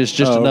 5 inches,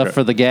 just enough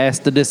for the gas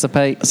to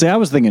dissipate. See, I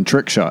was thinking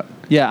trick shot.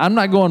 Yeah, I'm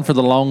not going for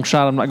the long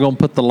shot. I'm not going to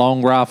put the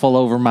long rifle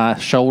over my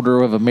shoulder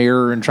with a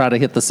mirror and try to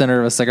hit the center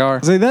of a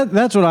cigar. See,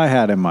 that's what I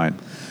had in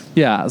mind.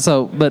 Yeah,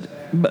 so, but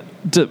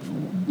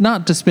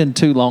not to spend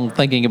too long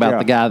thinking about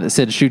the guy that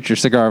said shoot your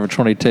cigar over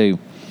 22.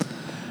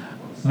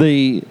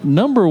 The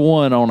number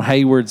one on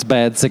Hayward's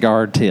bad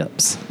cigar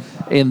tips.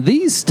 In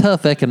these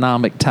tough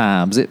economic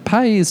times, it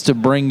pays to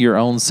bring your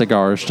own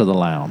cigars to the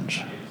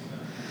lounge.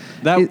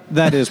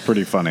 That is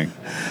pretty funny.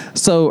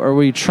 So are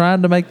we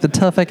trying to make the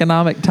tough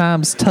economic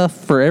times tough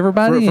for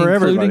everybody, for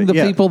including the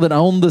people that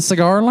own the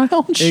cigar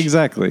lounge?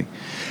 Exactly.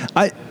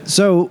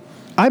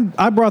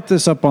 I brought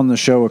this up on the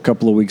show a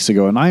couple of weeks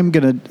ago, and I'm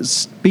going to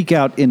speak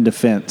out in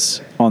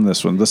defense on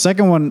this one. The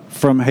second one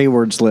from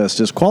Hayward's list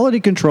is quality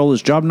control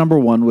is job number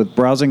one with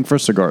browsing for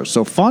cigars.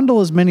 So fondle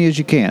as many as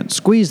you can.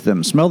 Squeeze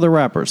them. Smell their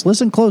wrappers.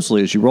 Listen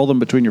closely as you roll them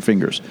between your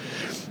fingers.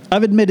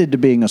 I've admitted to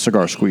being a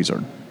cigar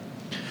squeezer.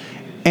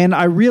 And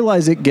I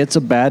realize it gets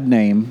a bad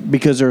name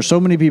because there are so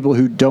many people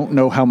who don't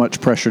know how much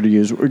pressure to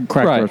use,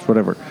 crack grips,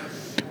 whatever.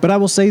 But I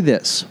will say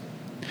this.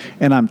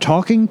 And I'm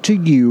talking to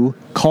you,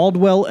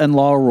 Caldwell and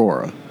La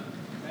Aurora.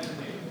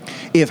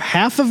 If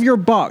half of your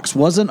box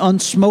wasn't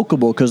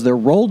unsmokable because they're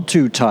rolled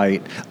too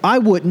tight, I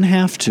wouldn't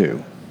have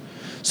to.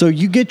 So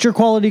you get your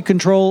quality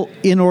control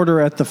in order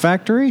at the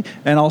factory,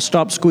 and I'll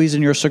stop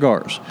squeezing your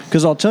cigars.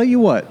 Because I'll tell you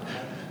what,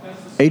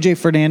 AJ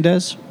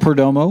Fernandez,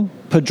 Perdomo,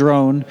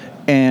 Padron,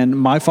 and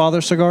My Father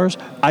cigars,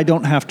 I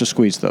don't have to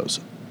squeeze those.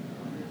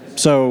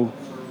 So...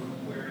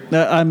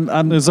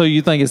 So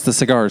you think it's the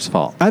cigar's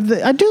fault? I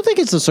do think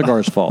it's the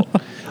cigar's fault.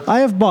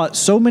 I have bought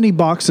so many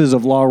boxes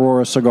of La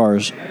Aurora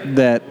cigars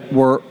that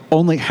were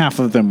only half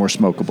of them were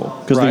smokable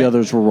because the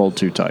others were rolled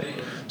too tight.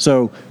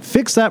 So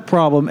fix that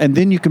problem, and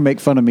then you can make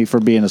fun of me for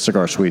being a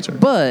cigar squeezer.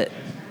 But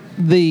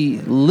the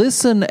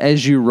listen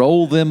as you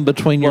roll them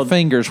between your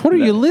fingers, what are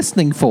you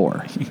listening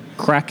for?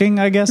 Cracking,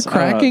 I guess?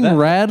 Cracking,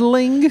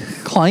 rattling,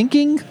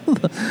 clanking?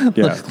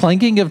 The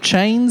clanking of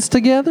chains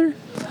together?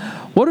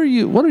 What are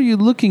you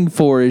looking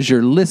for as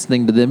you're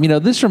listening to them?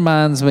 This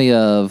reminds me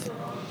of,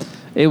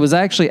 it was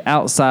actually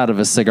outside of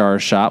a cigar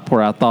shop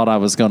where I thought I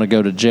was going to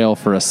go to jail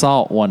for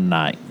assault one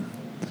night.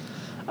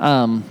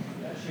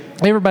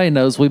 Everybody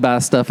knows we buy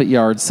stuff at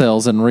yard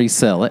sales and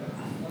resell it.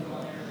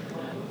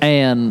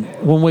 And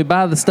when we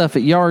buy the stuff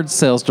at yard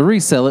sales to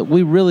resell it,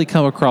 we really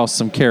come across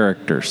some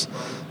characters.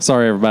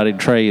 Sorry, everybody.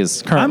 Trey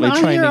is currently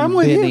training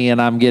Benny,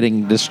 and I'm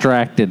getting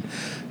distracted.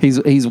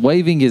 He's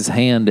waving his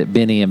hand at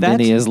Benny, and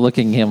Benny is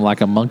looking at him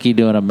like a monkey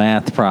doing a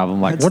math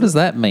problem. Like, what does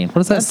that mean? What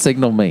does that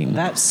signal mean?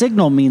 That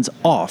signal means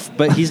off,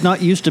 but he's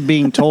not used to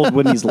being told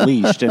when he's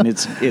leashed, and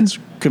it's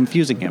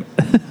confusing him.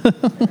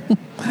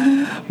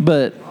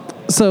 But,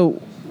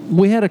 so,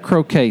 we had a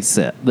croquet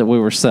set that we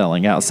were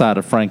selling outside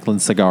of Franklin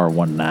Cigar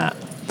one night.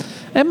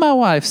 And my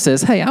wife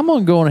says, hey, I'm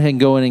going to go ahead and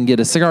go in and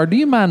get a cigar. Do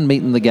you mind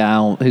meeting the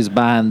guy who's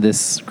buying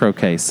this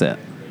croquet set?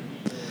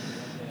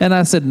 And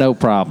I said, no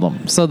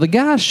problem. So the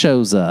guy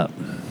shows up.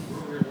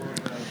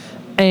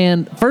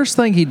 And first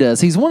thing he does,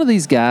 he's one of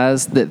these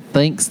guys that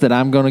thinks that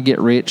I'm going to get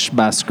rich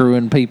by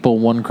screwing people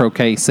one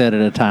croquet set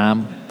at a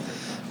time.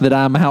 That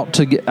I'm out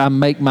to I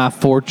make my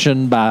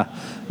fortune by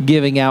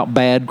giving out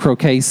bad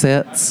croquet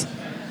sets.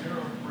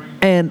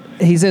 And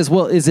he says,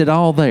 well, is it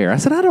all there? I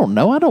said, I don't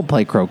know. I don't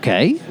play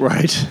croquet.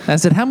 Right. I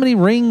said, how many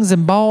rings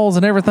and balls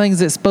and everything is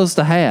it supposed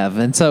to have?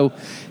 And so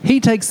he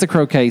takes the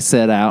croquet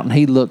set out and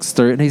he looks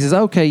through it and he says,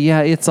 okay,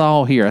 yeah, it's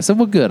all here. I said,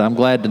 well, good. I'm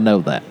glad to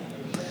know that.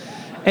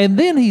 And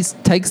then he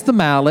takes the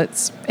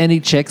mallets and he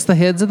checks the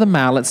heads of the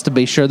mallets to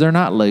be sure they're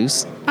not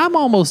loose. I'm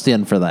almost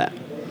in for that.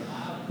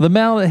 The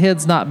mallet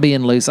heads not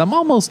being loose, I'm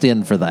almost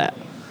in for that.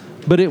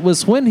 But it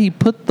was when he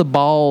put the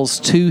balls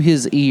to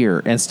his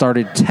ear and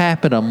started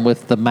tapping them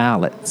with the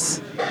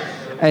mallets,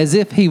 as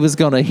if he was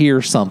going to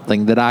hear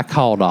something, that I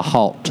called a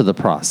halt to the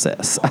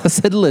process. I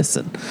said,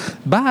 listen,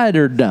 buy it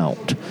or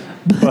don't.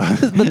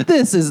 But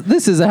this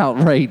is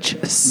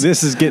outrageous.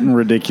 This is getting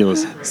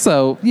ridiculous.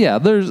 So, yeah,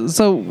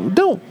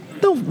 don't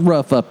don't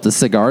rough up the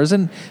cigars.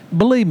 And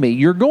believe me,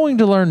 you're going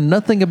to learn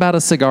nothing about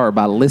a cigar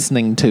by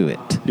listening to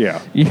it.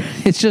 Yeah.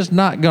 It's just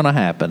not going to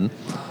happen.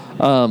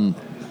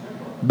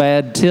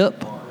 Bad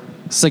tip,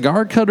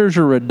 cigar cutters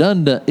are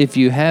redundant. If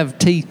you have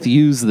teeth,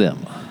 use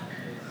them.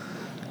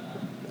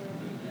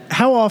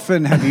 How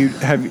often have you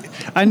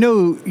I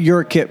know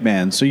you're a kit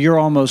man, so you're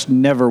almost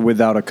never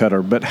without a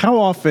cutter, but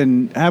how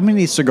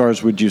many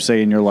cigars would you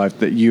say in your life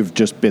that you've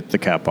just bit the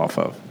cap off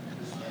of?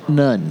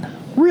 None.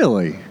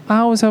 Really? I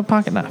always have a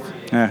pocket knife.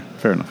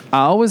 Fair enough.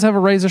 I always have a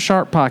razor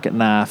sharp pocket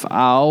knife.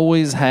 I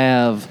always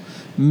have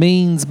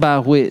means by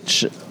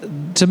which,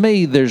 to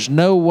me, there's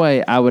no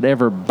way I would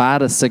ever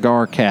bite a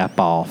cigar cap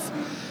off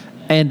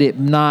and it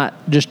not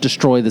just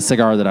destroy the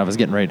cigar that I was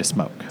getting ready to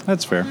smoke.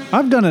 That's fair.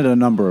 I've done it a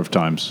number of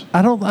times.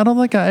 I don't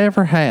think I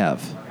ever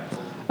have.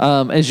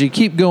 As you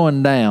keep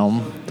going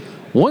down,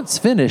 once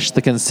finished,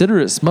 the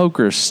considerate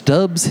smoker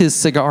stubs his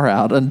cigar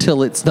out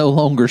until it's no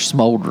longer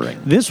smoldering.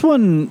 This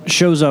one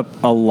shows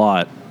up a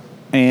lot,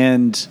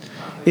 and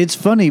it's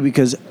funny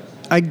because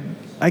I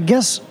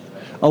guess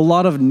a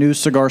lot of new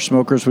cigar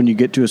smokers, when you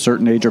get to a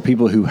certain age, are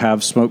people who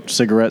have smoked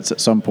cigarettes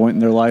at some point in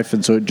their life,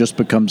 and so it just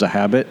becomes a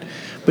habit.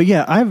 But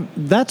yeah,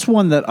 that's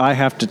one that I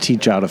have to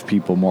teach out of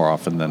people more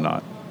often than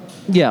not.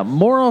 Yeah,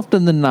 more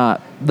often than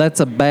not, that's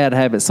a bad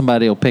habit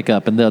somebody will pick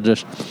up, and they'll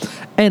just...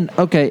 And,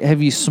 okay,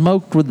 have you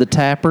smoked with the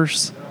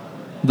tappers?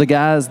 The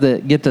guys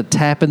that get to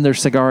tapping their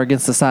cigar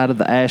against the side of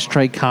the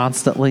ashtray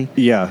constantly?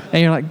 Yeah.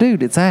 And you're like,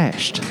 dude, it's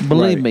ashed.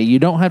 Believe me, you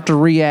don't have to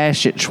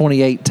re-ash it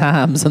 28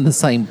 times in the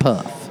same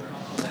puff.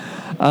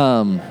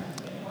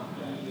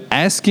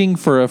 Asking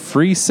for a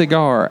free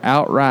cigar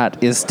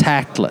outright is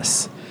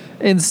tactless.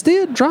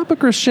 Instead, drop a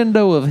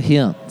crescendo of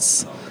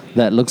hints.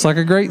 That looks like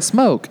a great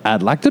smoke.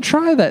 I'd like to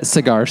try that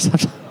cigar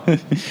sometime.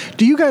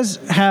 Do you guys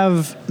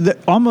have...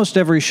 almost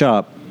every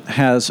shop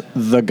has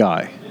the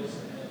guy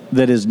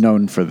that is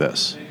known for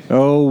this.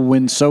 Oh,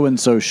 when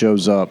so-and-so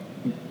shows up,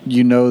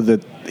 you know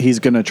that he's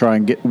going to try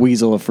and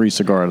weasel a free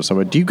cigar out of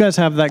someone. Do you guys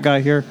have that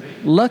guy here?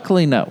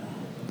 Luckily, no.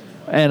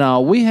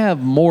 And we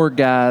have more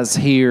guys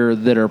here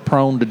that are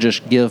prone to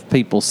just give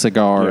people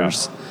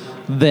cigars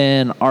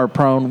than are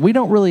prone. We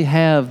don't really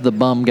have the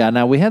bum guy.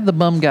 Now, we had the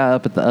bum guy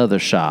up at the other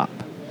shop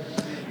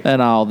and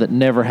all that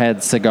never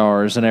had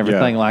cigars and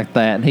everything like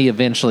that. And he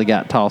eventually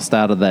got tossed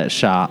out of that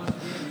shop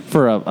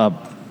for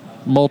a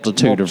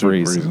multitude of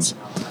reasons.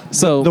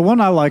 So the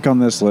one I like on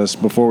this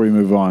list before we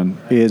move on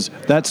is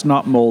that's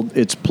not mold,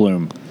 it's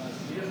plume.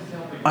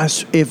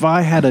 If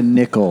I had a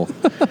nickel,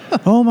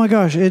 oh my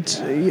gosh,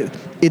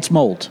 it's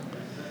mold.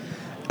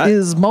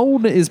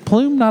 Is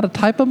plume not a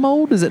type of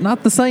mold? Is it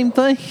not the same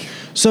thing?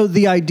 So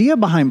the idea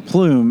behind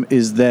plume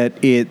is that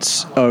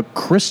it's a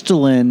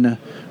crystalline.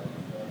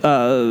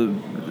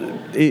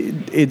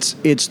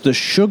 It's the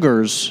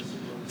sugars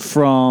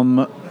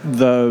from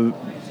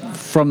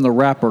the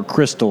wrapper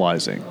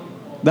crystallizing.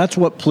 That's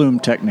what plume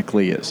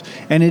technically is,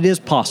 and it is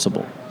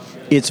possible.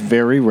 It's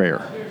very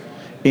rare.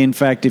 In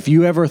fact, if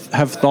you ever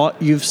have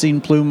thought you've seen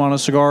plume on a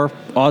cigar,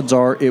 odds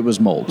are it was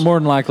mold. More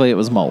than likely it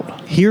was mold.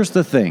 Here's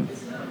the thing.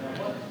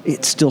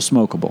 It's still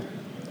smokable.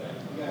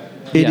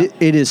 Yeah.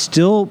 It is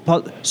still...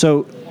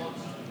 So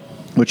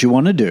what you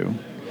want to do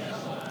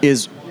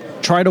is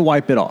try to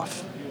wipe it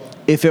off.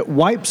 If it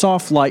wipes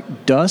off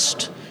like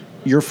dust,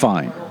 you're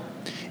fine.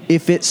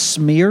 If it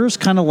smears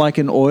kind of like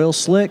an oil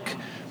slick,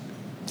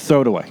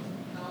 throw it away.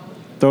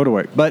 Throw it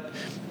away. But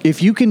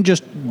if you can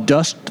just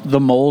dust the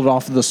mold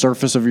off the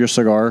surface of your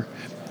cigar,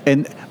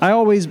 and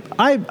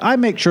I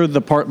make sure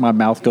the part my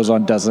mouth goes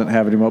on doesn't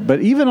have any mold, but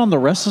even on the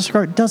rest of the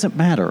cigar, it doesn't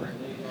matter.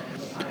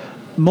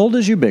 Mold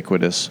is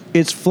ubiquitous.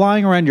 It's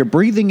flying around. You're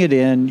breathing it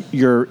in.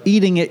 You're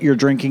eating it. You're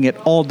drinking it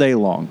all day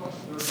long.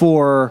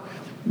 For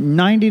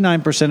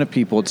 99% of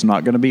people, it's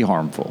not going to be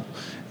harmful.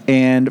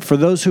 And for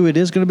those who it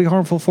is going to be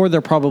harmful for,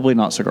 they're probably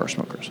not cigar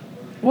smokers.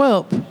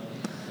 Well,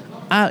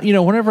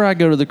 whenever I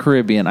go to the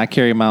Caribbean, I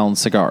carry my own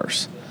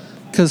cigars.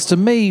 Because to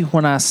me,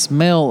 when I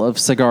smell of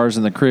cigars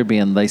in the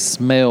Caribbean, they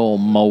smell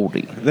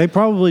moldy. They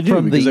probably do.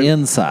 From the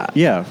inside.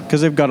 Yeah, because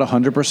they've got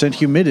 100%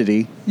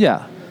 humidity.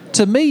 Yeah.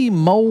 To me,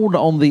 mold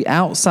on the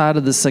outside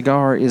of the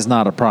cigar is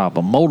not a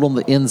problem. Mold on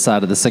the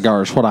inside of the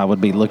cigar is what I would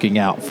be looking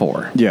out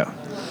for. Yeah.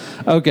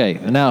 Okay,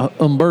 now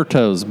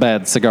Umberto's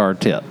bad cigar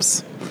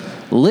tips.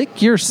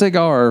 Lick your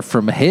cigar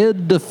from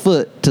head to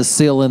foot to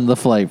seal in the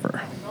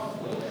flavor.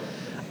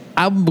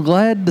 I'm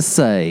glad to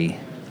say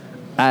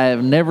I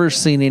have never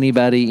seen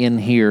anybody in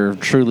here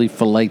truly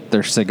fillet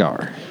their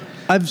cigar.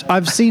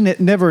 I've seen it,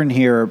 never in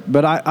here,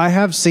 but I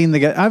have seen the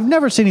guy. I've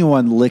never seen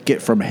anyone lick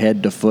it from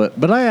head to foot,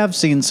 but I have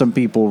seen some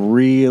people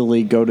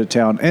really go to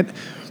town. And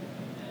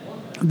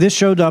this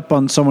showed up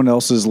on someone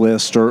else's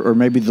list, or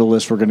maybe the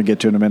list we're going to get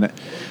to in a minute.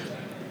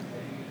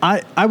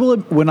 I will,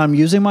 when I'm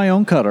using my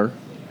own cutter,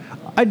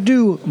 I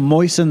do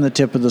moisten the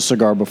tip of the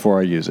cigar before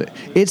I use it.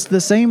 It's the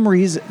same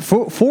reason,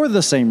 for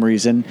the same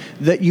reason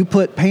that you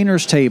put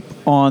painter's tape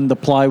on the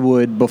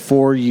plywood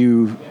before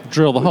you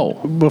drill the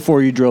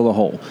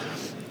hole.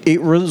 It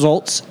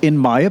results, in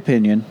my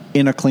opinion,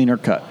 in a cleaner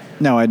cut.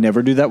 Now, I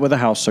never do that with a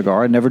house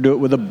cigar. I never do it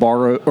with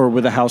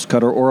a house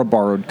cutter or a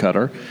borrowed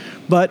cutter.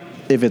 But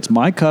if it's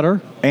my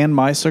cutter and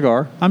my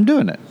cigar, I'm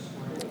doing it.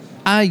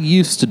 I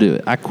used to do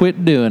it. I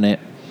quit doing it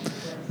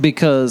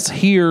because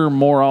here,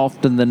 more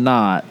often than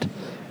not,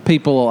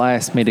 people will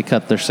ask me to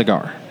cut their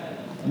cigar.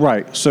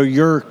 Right. So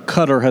your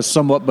cutter has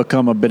somewhat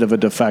become a bit of a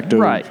de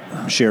facto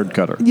shared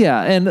cutter.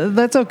 Yeah, and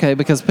that's okay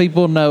because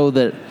people know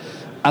that.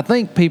 I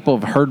think people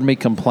have heard me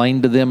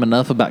complain to them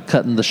enough about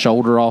cutting the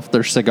shoulder off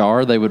their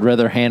cigar. They would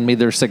rather hand me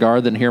their cigar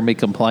than hear me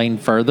complain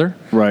further.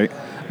 Right.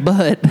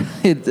 But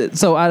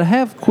so I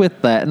have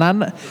quit that,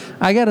 and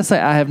I got to say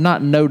I have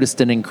not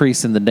noticed an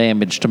increase in the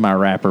damage to my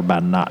wrapper by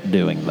not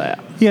doing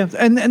that. Yeah,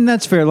 and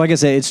that's fair. Like I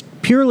say, it's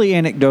purely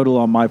anecdotal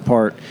on my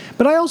part.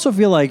 But I also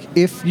feel like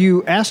if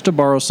you ask to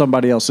borrow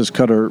somebody else's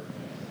cutter,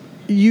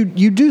 you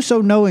do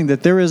so knowing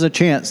that there is a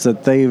chance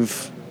that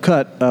they've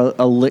cut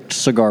a licked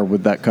cigar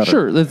with that cutter.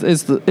 Sure,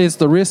 it's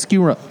the risk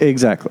you run.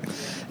 Exactly.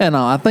 And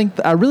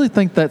I really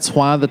think that's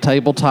why the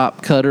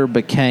tabletop cutter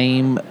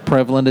became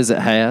prevalent as it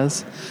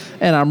has.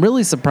 And I'm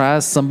really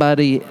surprised some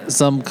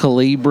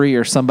Calibri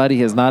or somebody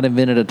has not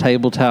invented a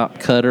tabletop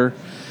cutter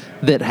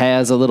that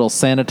has a little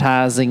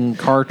sanitizing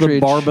cartridge.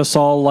 The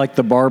Barbasol, like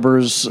the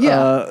barbers.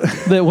 Yeah.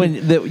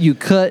 that you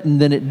cut and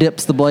then it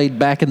dips the blade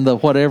back in the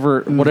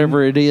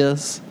whatever it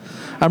is.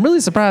 I'm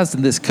really surprised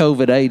in this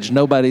COVID age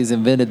nobody's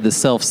invented the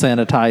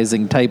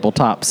self-sanitizing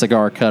tabletop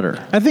cigar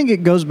cutter. I think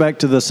it goes back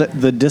to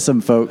the DISM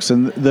folks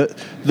and the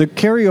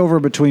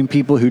carryover between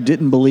people who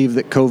didn't believe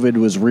that COVID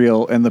was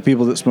real and the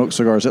people that smoke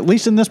cigars. At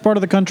least in this part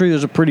of the country,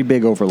 there's a pretty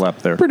big overlap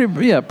there.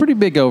 Pretty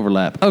big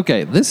overlap.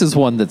 Okay, this is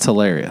one that's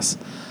hilarious.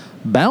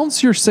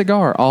 Bounce your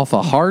cigar off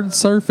a hard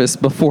surface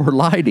before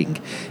lighting.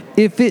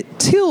 If it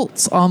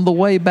tilts on the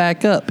way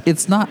back up,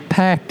 it's not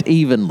packed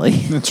evenly.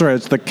 That's right.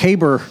 It's the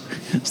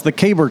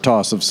caber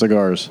toss of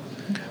cigars.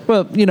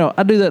 Well,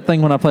 I do that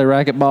thing when I play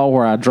racquetball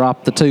where I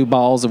drop the two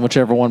balls and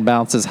whichever one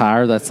bounces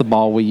higher, that's the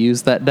ball we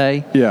use that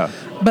day. Yeah.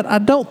 But I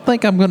don't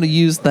think I'm going to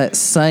use that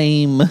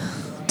same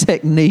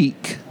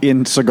technique.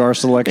 In cigar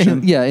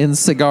selection? In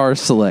cigar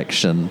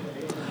selection.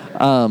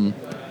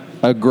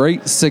 A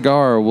great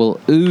cigar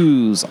will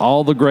ooze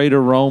all the great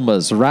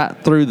aromas right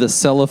through the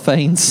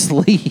cellophane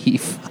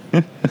sleeve.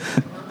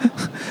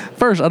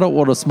 First, I don't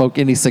want to smoke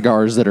any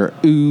cigars that are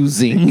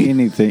oozing.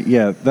 Anything.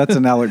 Yeah, that's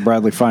an Alec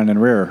Bradley fine and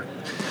rare.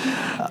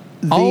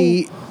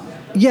 This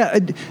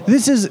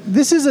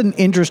is an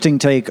interesting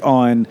take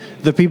on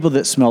the people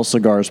that smell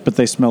cigars, but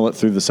they smell it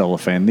through the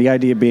cellophane. The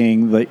idea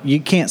being that you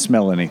can't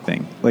smell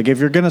anything. Like, if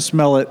you're going to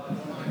smell it,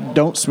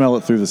 don't smell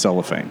it through the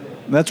cellophane.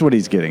 That's what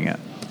he's getting at.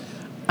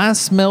 I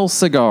smell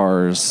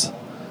cigars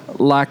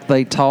like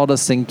they taught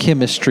us in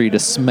chemistry to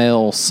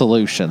smell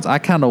solutions. I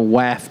kind of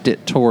waft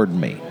it toward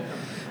me.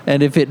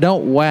 And if it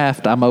don't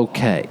waft, I'm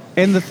okay.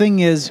 And the thing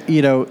is,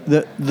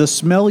 the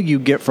smell you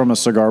get from a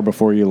cigar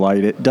before you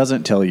light it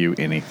doesn't tell you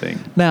anything.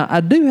 Now,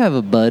 I do have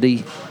a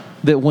buddy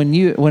that when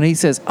he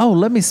says, "Oh,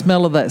 let me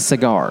smell of that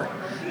cigar,"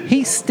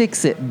 he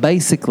sticks it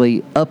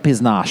basically up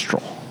his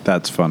nostril.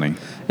 That's funny.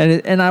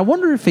 And I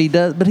wonder if he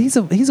does, but he's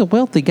a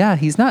wealthy guy.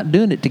 He's not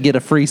doing it to get a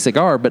free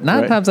cigar. But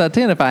 9 times out of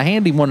 10, if I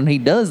hand him one and he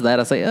does that,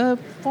 I say, "Why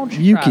don't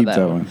you try keep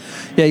that one?"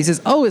 Yeah, he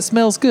says, "Oh, it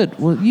smells good."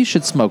 Well, you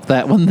should smoke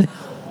that one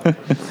then.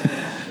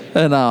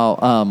 And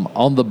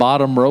on the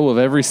bottom row of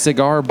every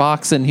cigar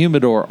box and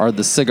humidor are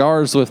the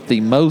cigars with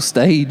the most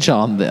age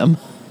on them.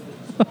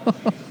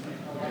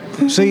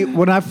 See,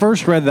 when I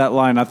first read that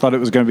line, I thought it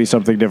was going to be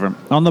something different.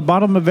 On the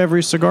bottom of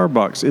every cigar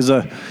box is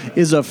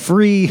a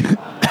free.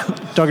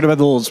 Talking about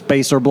the little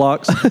spacer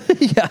blocks.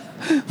 Yeah.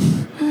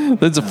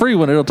 It's a free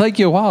one. It'll take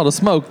you a while to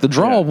smoke. The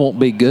draw won't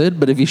be good,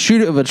 but if you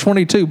shoot it with a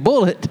 22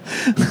 bullet,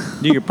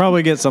 you could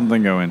probably get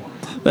something going.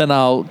 And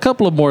a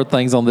couple of more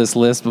things on this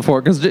list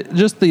because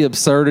just the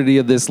absurdity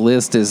of this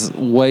list is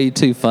way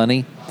too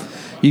funny.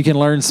 You can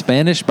learn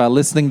Spanish by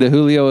listening to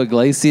Julio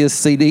Iglesias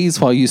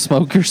CDs while you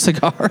smoke your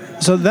cigar.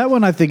 So that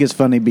one I think is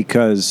funny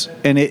because,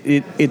 and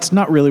it's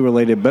not really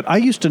related, but I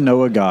used to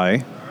know a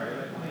guy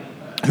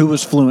who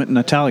was fluent in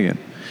Italian.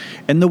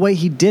 And the way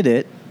he did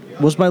it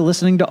was by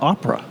listening to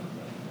opera.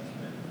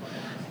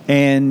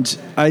 And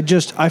I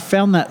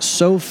found that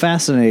so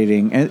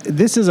fascinating. And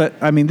this is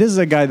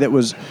a guy that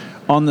was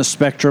on the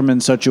spectrum in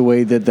such a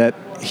way that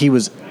he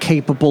was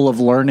capable of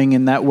learning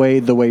in that way,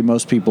 the way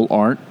most people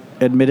aren't,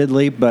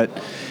 admittedly. But,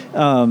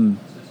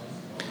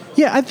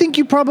 I think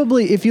you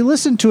probably, if you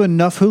listen to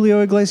enough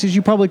Julio Iglesias,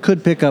 you probably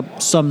could pick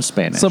up some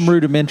Spanish. Some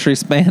rudimentary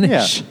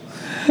Spanish.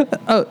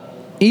 Yeah.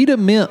 Eat a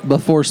mint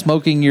before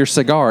smoking your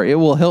cigar. It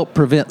will help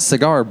prevent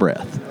cigar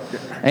breath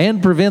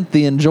and prevent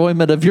the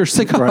enjoyment of your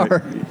cigar.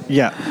 Right.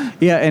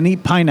 Yeah, and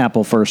eat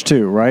pineapple first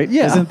too, right?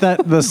 Yeah, isn't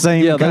that the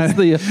same? Yeah,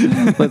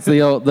 that's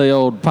the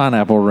old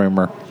pineapple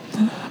rumor.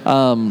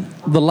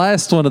 The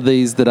last one of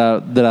these that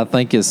I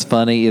think is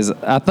funny is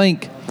I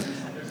think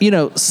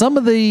some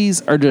of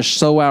these are just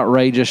so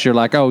outrageous. You're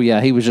like, oh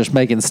yeah, he was just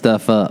making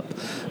stuff up.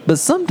 But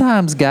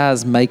sometimes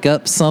guys make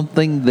up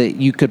something that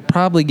you could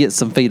probably get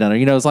some feet under.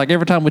 It's like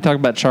every time we talk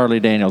about Charlie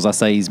Daniels, I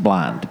say he's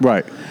blind.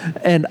 Right.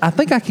 And I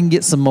think I can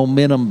get some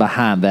momentum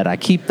behind that. I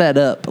keep that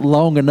up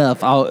long enough.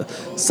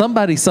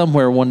 Somebody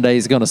somewhere one day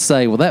is going to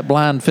say, well, that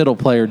blind fiddle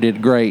player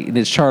did great, and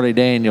it's Charlie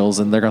Daniels.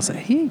 And they're going to say,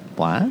 he ain't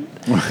blind.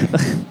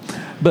 Right.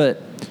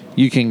 But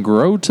you can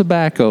grow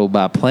tobacco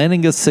by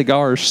planting a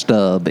cigar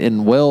stub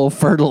in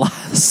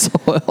well-fertilized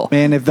soil.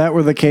 Man, if that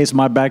were the case,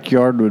 my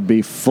backyard would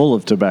be full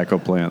of tobacco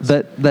plants.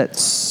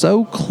 That's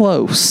so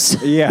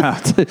close. Yeah.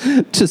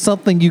 to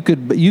something you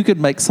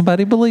could make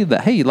somebody believe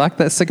that, hey, you like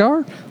that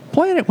cigar?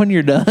 Plant it when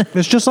you're done.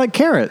 It's just like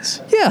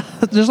carrots. Yeah,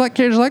 just like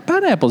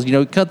pineapples.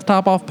 Cut the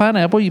top off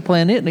pineapple, you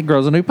plant it, and it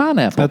grows a new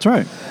pineapple. That's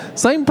right.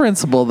 Same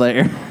principle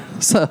there.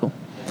 So,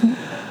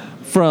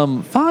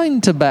 from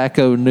Fine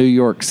Tobacco, New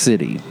York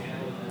City,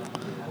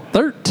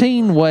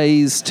 13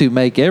 ways to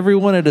make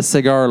everyone at a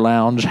cigar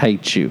lounge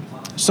hate you.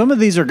 Some of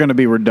these are going to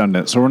be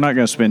redundant, so we're not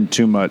going to spend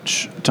too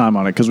much time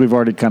on it because we've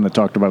already kind of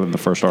talked about it in the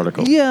first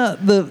article. Yeah,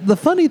 the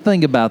funny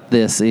thing about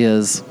this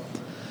is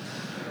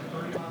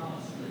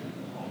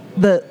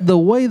the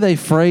way they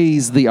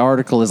phrase the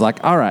article is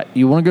like, all right,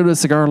 you want to go to a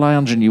cigar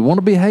lounge and you want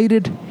to be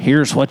hated?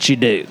 Here's what you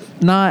do.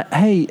 Not,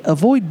 hey,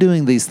 avoid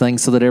doing these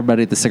things so that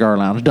everybody at the cigar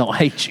lounge don't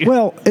hate you.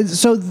 Well,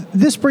 so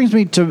this brings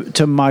me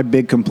to my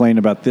big complaint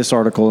about this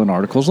article and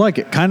articles like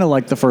it, kind of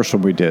like the first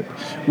one we did,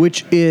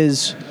 which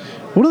is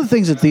one of the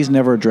things that these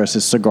never address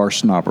is cigar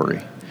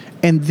snobbery.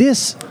 And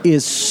this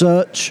is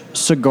such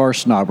cigar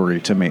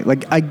snobbery to me.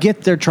 Like, I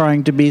get they're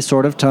trying to be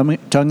sort of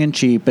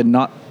tongue-in-cheek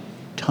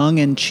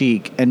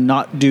and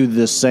not do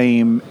the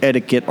same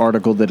etiquette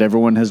article that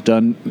everyone has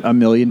done a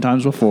million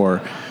times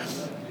before.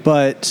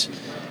 But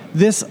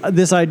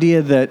this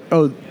idea that,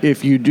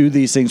 if you do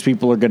these things,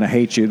 people are going to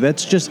hate you,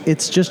 it's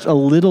just a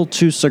little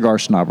too cigar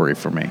snobbery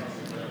for me.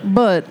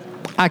 But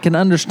I can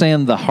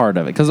understand the heart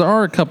of it, because there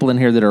are a couple in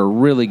here that are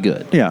really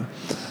good. Yeah.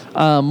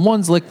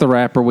 One's Lick the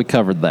Wrapper. We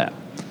covered that.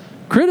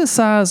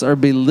 Criticize or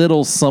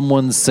belittle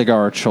someone's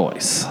cigar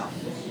choice.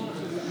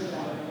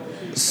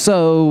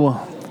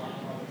 So,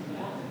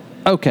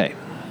 okay.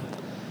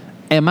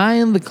 Am I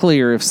in the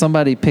clear if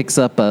somebody picks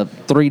up a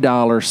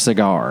 $3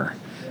 cigar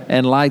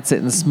and lights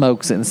it and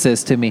smokes it and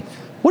says to me,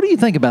 what do you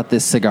think about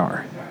this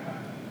cigar?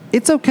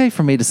 It's okay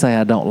for me to say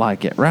I don't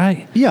like it,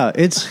 right? Yeah,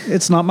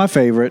 it's not my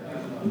favorite.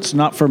 It's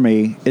not for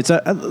me. It's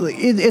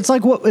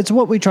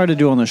what we try to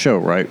do on the show,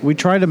 right? We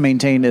try to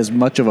maintain as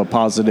much of a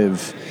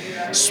positive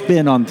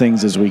spin on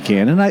things as we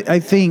can, and I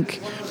think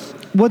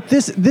what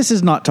this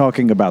is not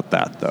talking about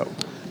that though.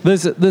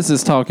 This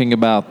is talking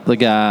about the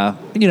guy,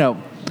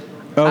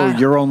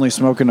 you're only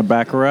smoking a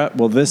Baccarat?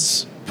 Well,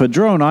 this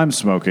Padron I'm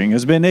smoking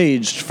has been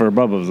aged for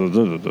blah, blah, blah,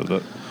 blah, blah, blah.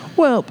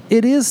 Well,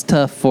 it is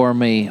tough for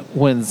me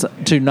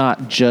to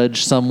not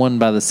judge someone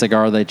by the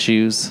cigar they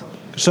choose.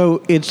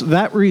 So it's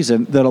that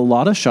reason that a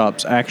lot of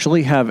shops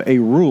actually have a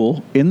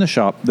rule in the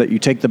shop that you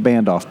take the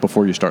band off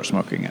before you start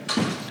smoking it.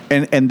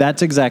 And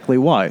that's exactly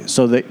why,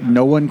 so that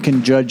no one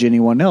can judge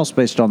anyone else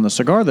based on the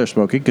cigar they're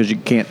smoking because you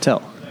can't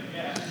tell.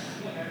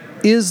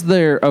 Is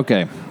there,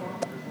 okay,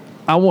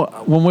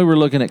 when we were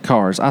looking at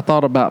cars, I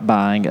thought about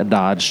buying a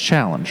Dodge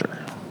Challenger.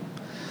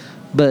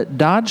 But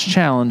Dodge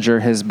Challenger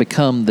has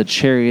become the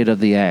chariot of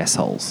the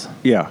assholes.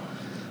 Yeah.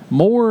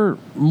 More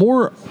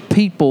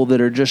people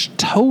that are just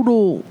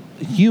total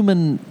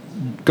human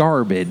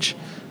garbage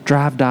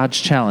drive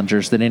Dodge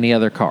Challengers than any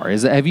other car.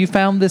 Have you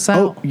found this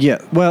out? Oh, yeah.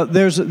 Well,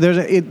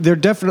 they're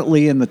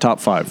definitely in the top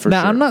 5 for sure.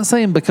 Now, I'm not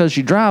saying because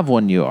you drive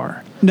one you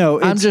are.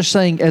 No, I'm just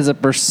saying as a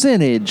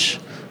percentage,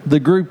 the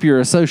group you're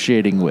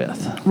associating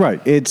with.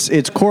 Right.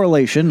 It's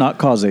correlation, not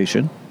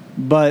causation.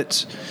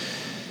 But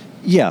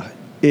yeah,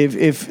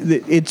 if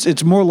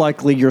it's more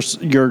likely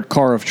your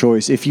car of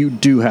choice if you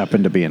do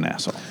happen to be an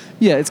asshole.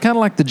 Yeah, it's kind of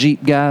like the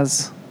Jeep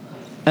guys.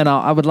 And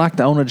I would like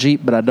to own a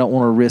Jeep, but I don't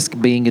want to risk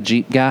being a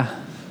Jeep guy.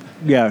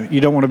 Yeah,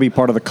 you don't want to be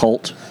part of the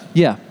cult.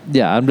 Yeah,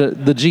 I'm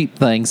the Jeep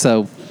thing.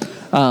 So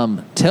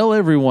tell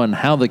everyone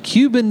how the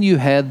Cuban you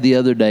had the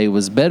other day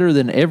was better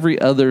than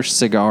every other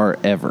cigar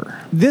ever.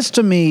 This,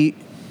 to me,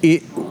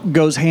 it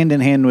goes hand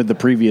in hand with the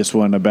previous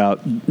one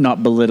about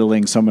not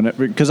belittling someone.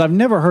 Because I've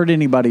never heard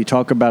anybody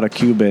talk about a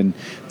Cuban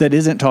that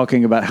isn't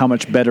talking about how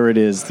much better it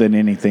is than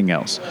anything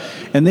else.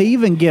 And they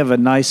even give a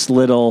nice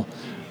little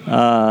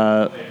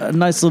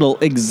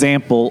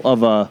example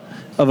of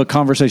a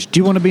conversation. Do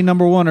you want to be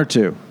number 1 or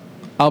 2?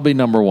 I'll be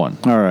number 1.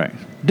 All right.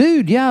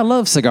 Dude, yeah, I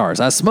love cigars.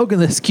 I was smoking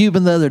this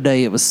Cuban the other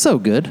day. It was so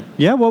good.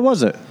 Yeah, what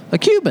was it? A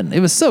Cuban. It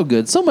was so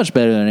good. So much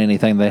better than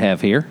anything they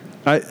have here.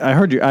 I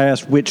heard you. I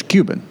asked which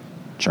Cuban.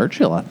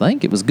 Churchill, I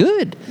think. It was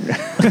good.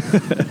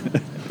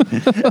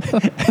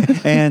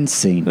 And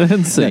scene.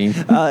 And scene.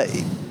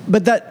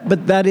 But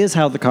that is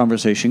how the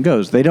conversation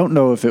goes. They don't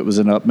know if it was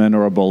an Upman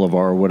or a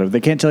Bolivar or whatever. They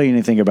can't tell you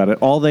anything about it.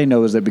 All they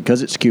know is that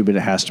because it's Cuban,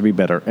 it has to be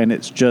better. And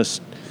it's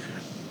just,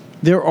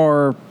 there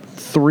are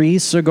 3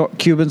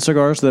 Cuban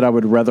cigars that I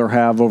would rather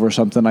have over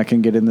something I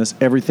can get in this.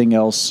 Everything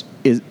else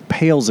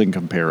pales in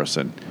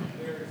comparison.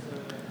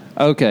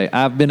 Okay,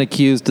 I've been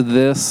accused of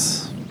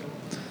this.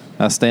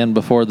 I stand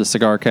before the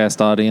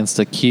CigarCast audience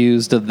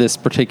accused of this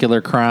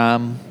particular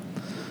crime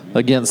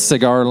against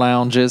cigar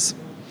lounges.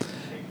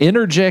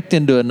 Interject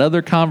into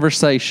another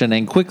conversation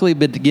and quickly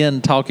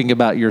begin talking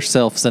about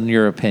yourselves and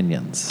your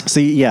opinions.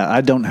 See, yeah,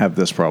 I don't have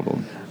this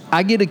problem.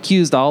 I get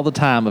accused all the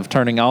time of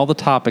turning all the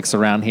topics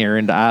around here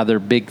into either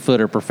Bigfoot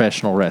or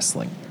professional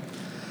wrestling.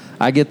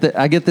 I get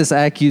this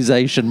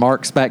accusation.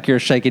 Mark's back here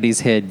shaking his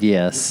head.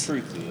 Yes,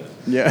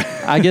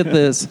 Yeah, I get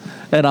this,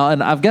 and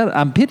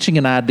I'm pitching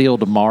an ideal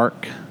to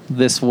Mark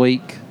this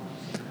week,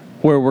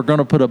 where we're going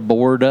to put a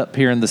board up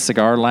here in the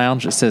cigar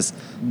lounge that says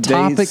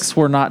topics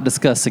we're not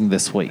discussing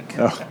this week.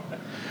 Oh.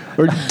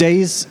 Or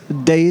days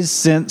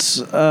since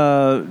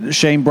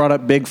Shane brought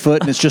up Bigfoot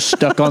and it's just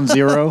stuck on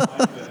 0.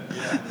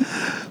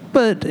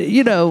 But,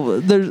 you know,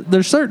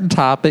 there's certain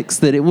topics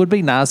that it would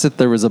be nice if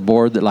there was a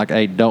board that, like,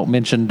 hey, don't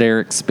mention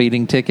Derek's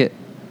speeding ticket.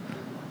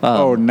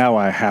 Now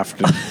I have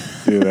to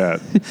do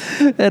that.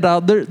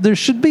 And there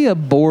should be a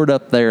board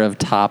up there of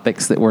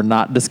topics that we're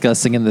not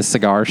discussing in the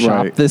cigar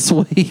shop this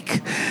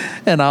week.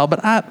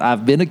 But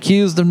I've been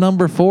accused of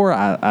number 4.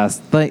 I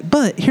think,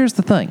 but here's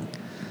the thing.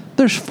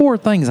 There's 4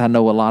 things I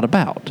know a lot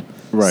about.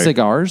 Right.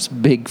 Cigars,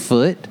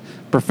 Bigfoot,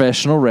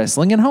 professional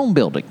wrestling, and home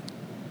building.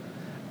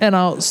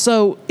 And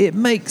so it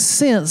makes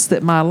sense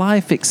that my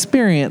life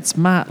experience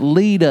might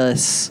lead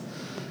us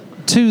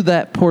to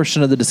that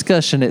portion of the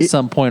discussion at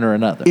some point or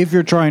another. If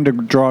you're trying to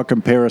draw a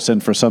comparison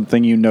for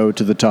something you know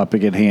to the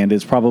topic at hand,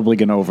 it's probably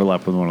going to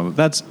overlap with one of them.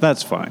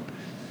 That's fine.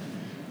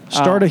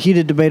 Start a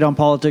heated debate on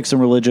politics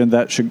and religion.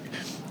 That should,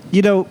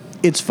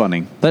 it's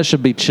funny. That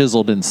should be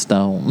chiseled in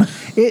stone.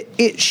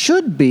 It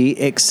should be,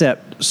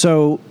 except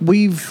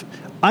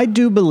I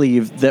do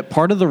believe that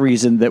part of the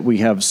reason that we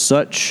have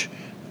such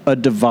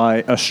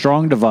a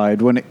strong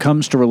divide when it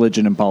comes to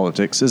religion and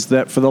politics is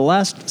that for the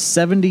last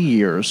 70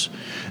 years,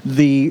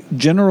 the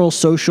general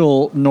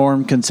social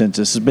norm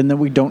consensus has been that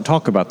we don't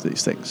talk about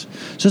these things.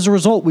 So as a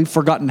result, we've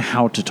forgotten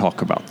how to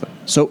talk about them.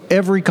 So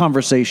every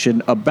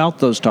conversation about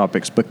those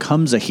topics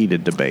becomes a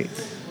heated debate.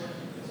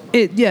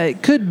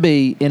 It could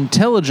be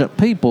intelligent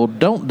people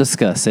don't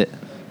discuss it,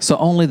 so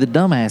only the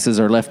dumbasses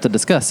are left to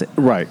discuss it.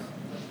 Right.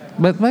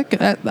 But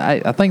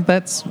I think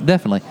that's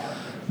definitely...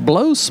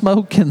 blow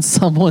smoke in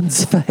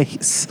someone's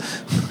face.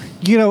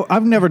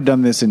 I've never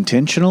done this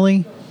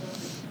intentionally,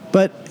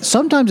 but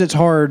sometimes it's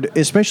hard,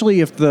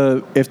 especially if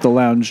the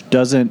lounge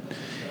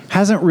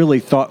hasn't really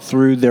thought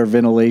through their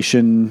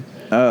ventilation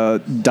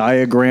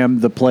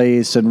diagram the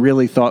place and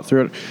really thought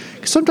through it.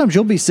 Sometimes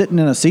you'll be sitting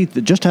in a seat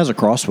that just has a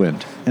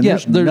crosswind, and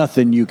there's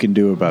nothing you can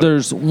do about it.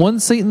 There's one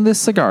seat in this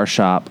cigar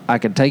shop. I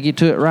could take you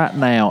to it right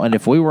now, and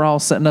if we were all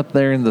sitting up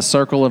there in the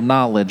circle of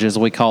knowledge, as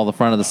we call the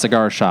front of the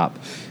cigar shop,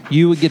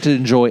 you would get to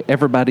enjoy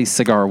everybody's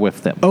cigar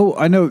with them. Oh,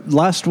 I know.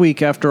 Last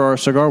week after our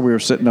cigar, we were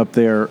sitting up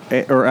there,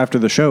 or after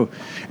the show,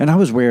 and I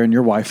was wearing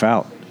your wife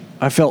out.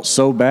 I felt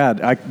so bad,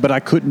 but I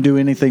couldn't do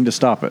anything to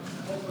stop it.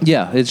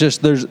 Yeah, it's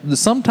just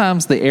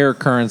sometimes the air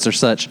currents are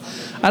such.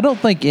 I don't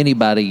think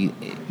anybody,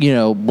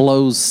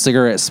 blows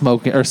cigar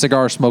smoke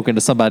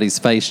into somebody's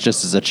face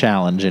just as a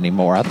challenge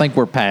anymore. I think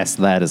we're past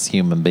that as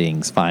human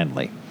beings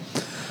finally.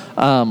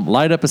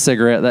 Light up a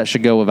cigarette, that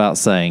should go without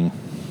saying.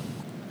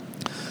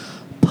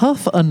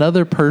 Puff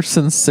another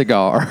person's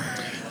cigar.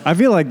 I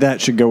feel like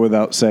that should go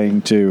without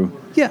saying too.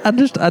 Yeah,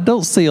 I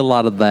don't see a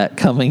lot of that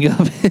coming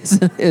up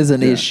as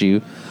an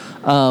issue.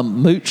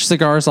 Mooch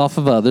cigars off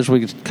of others.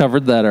 We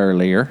covered that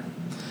earlier.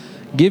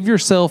 Give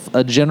yourself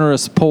a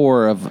generous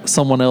pour of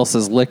someone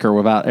else's liquor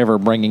without ever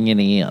bringing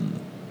any in.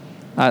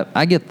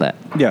 I get that.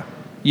 Yeah.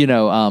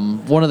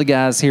 One of the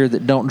guys here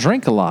that don't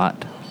drink a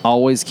lot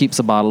always keeps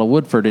a bottle of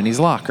Woodford in his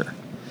locker.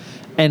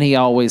 And he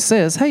always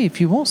says, hey, if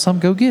you want some,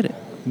 go get it.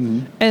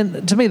 Mm-hmm.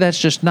 And to me, that's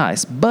just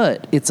nice.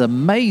 But it's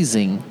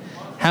amazing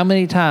how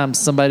many times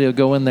somebody will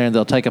go in there and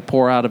they'll take a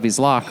pour out of his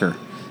locker.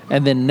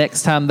 And then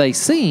next time they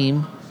see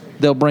him,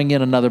 they'll bring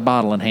in another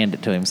bottle and hand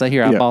it to him. Say,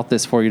 here, I bought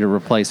this for you to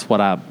replace what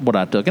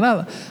I took. And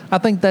I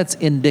think that's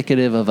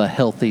indicative of a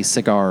healthy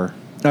cigar.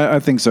 I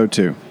think so,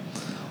 too.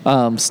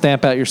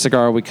 Stamp out your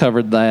cigar. We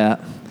covered that.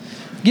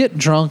 Get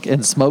drunk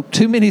and smoke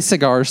too many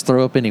cigars,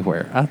 throw up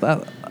anywhere.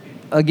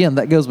 Again,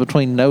 that goes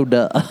between no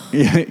duh.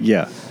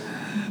 Yeah.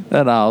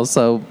 And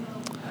also,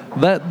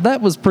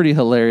 that was pretty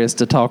hilarious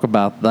to talk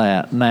about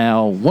that.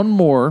 Now, one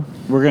more.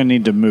 We're going to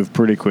need to move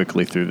pretty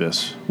quickly through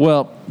this.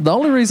 Well, the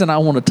only reason I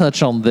want to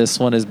touch on this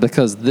one is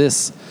because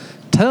this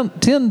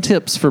 10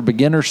 tips for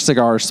beginner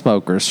cigar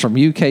smokers from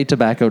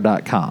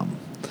uktobacco.com.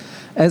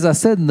 As I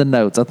said in the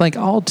notes, I think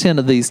all 10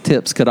 of these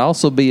tips could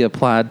also be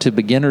applied to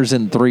beginners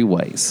in 3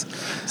 ways.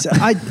 So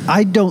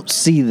I don't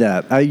see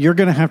that. You're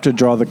going to have to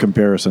draw the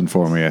comparison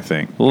for me, I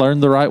think.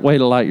 Learn the right way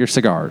to light your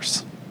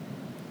cigars.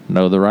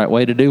 Know the right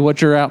way to do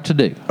what you're out to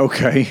do.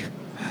 Okay.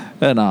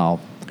 And all.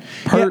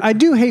 I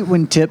do hate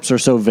when tips are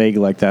so vague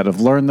like that, of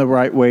learn the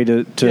right way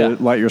to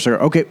light your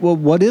cigar. Okay, well,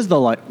 what is the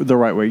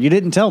right way? You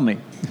didn't tell me.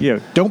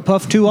 Don't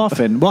puff too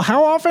often. Well,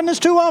 how often is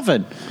too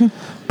often?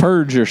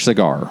 Purge your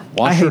cigar.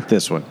 I hate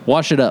this one.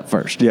 Wash it up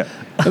first. Yeah.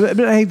 But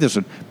I hate this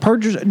one.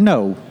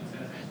 No.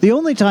 The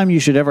only time you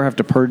should ever have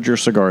to purge your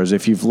cigar is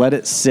if you've let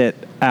it sit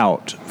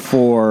out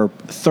for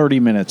 30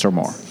 minutes or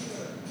more.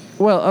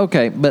 Well,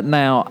 okay, but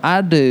now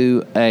I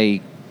do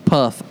a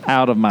puff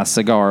out of my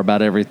cigar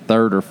about every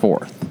third or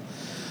fourth.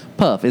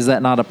 Puff, is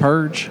that not a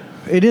purge?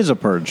 It is a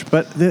purge,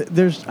 but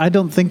I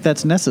don't think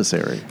that's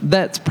necessary.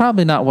 That's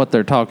probably not what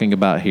they're talking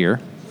about here.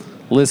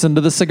 Listen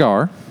to the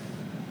cigar.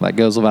 That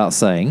goes without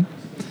saying.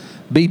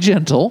 Be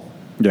gentle.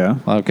 Yeah.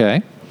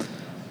 Okay.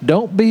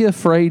 Don't be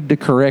afraid to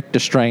correct a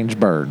strange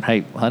bird.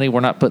 Hey, honey,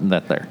 we're not putting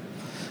that there.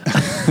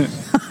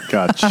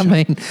 Gotcha. I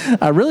mean,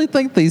 I really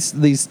think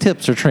these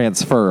tips are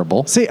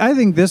transferable. See, I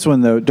think this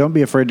one, though, don't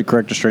be afraid to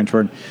correct a strange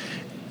bird.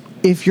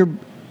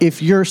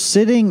 If you're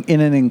sitting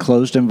in an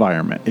enclosed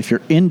environment, if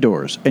you're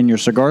indoors and your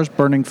cigar's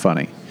burning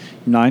funny,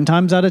 9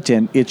 times out of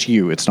 10, it's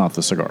you. It's not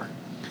the cigar.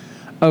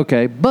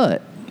 Okay,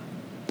 but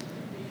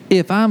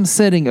if I'm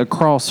sitting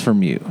across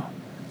from you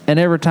and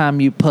every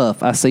time you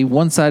puff, I see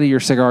one side of your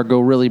cigar go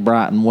really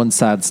bright and one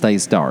side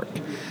stays dark,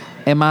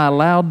 am I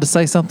allowed to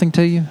say something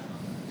to you?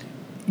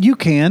 You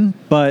can,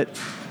 but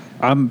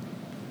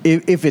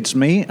if it's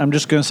me, I'm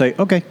just going to say,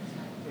 okay.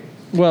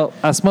 Well,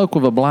 I smoke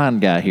with a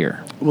blind guy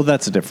here. Well,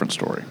 that's a different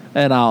story.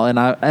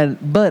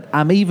 But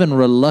I'm even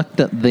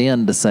reluctant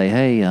then to say,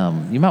 hey,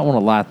 you might want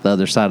to light the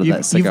other side of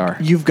that cigar.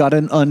 You've got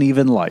an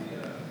uneven light.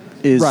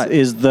 Is right.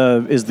 is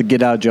the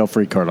get out of jail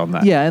free card on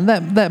that? Yeah, and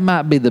that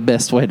might be the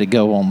best way to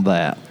go on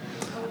that.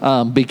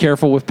 Be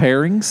careful with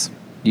pairings.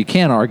 You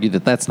can't argue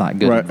that that's not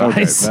good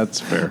advice. Okay,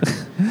 that's fair.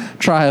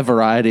 Try a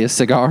variety of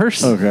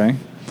cigars. Okay.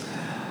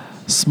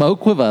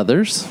 Smoke with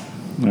others.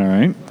 All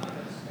right.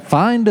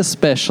 Find a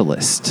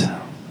specialist.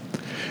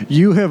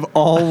 You have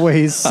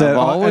always said,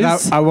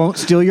 and I won't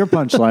steal your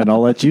punchline. I'll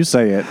let you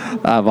say it.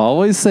 I've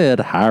always said,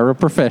 hire a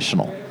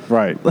professional.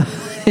 Right.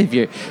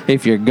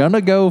 If you're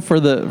gonna go for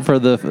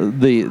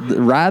the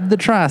ride the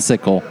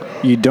tricycle,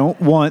 you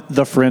don't want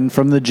the friend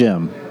from the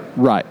gym.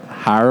 Right.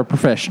 Hire a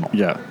professional.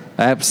 Yeah.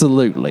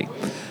 Absolutely.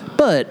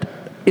 But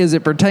as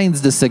it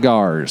pertains to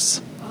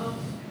cigars,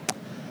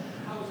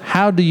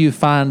 how do you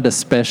find a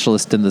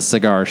specialist in the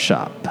cigar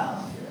shop?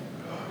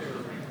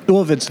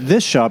 Well, if it's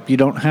this shop, you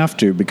don't have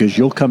to because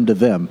you'll come to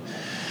them.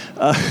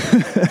 I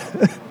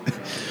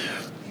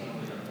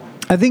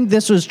think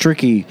this was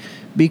tricky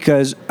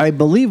because I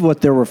believe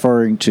what they're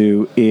referring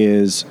to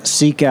is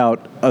seek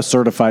out a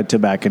certified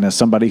tobacconist,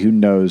 somebody who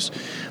knows.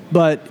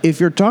 But if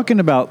you're talking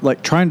about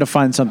like trying to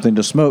find something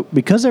to smoke,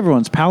 because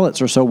everyone's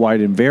palates are so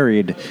wide and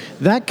varied,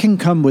 that can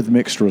come with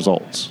mixed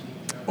results.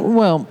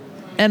 Well,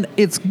 and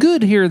it's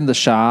good here in the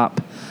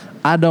shop.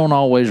 I don't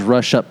always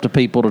rush up to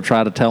people to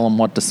try to tell them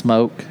what to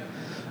smoke.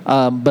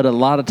 But a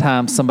lot of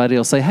times somebody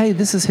will say, hey,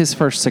 this is his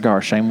first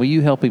cigar, Shane. Will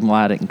you help him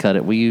light it and cut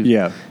it? Will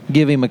you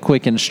give him a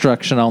quick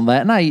instruction on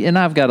that? And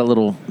I've got a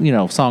little,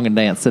 song and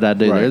dance that I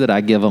do there that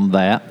I give them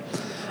that.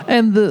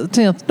 And the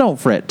 10th, don't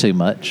fret too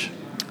much.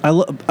 I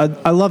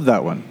love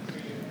that one.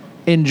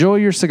 Enjoy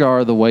your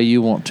cigar the way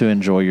you want to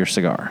enjoy your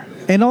cigar.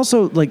 And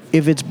also, like,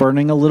 if it's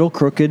burning a little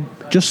crooked,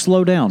 just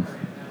slow down.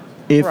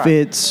 If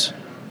it's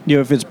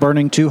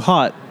burning too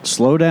hot,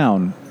 slow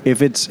down.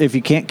 If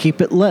you can't keep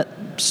it lit,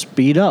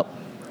 speed up.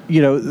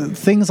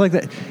 Things like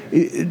that.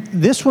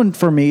 This one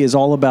for me is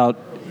all about.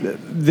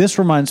 This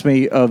reminds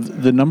me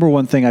of the number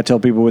one thing I tell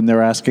people when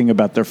they're asking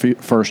about their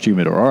first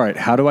humidor. All right,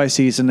 how do I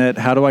season it?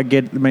 How do I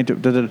get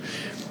the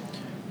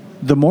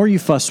more you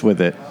fuss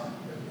with it,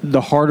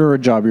 the harder a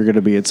job you're going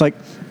to be. It's like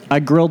I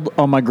grilled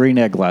on my green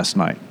egg last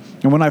night.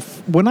 And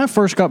when I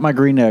first got my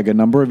green egg a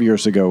number of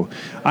years ago,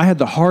 I had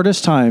the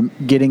hardest time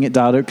getting it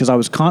dialed because I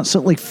was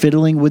constantly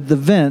fiddling with the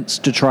vents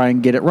to try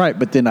and get it right.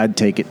 But then I'd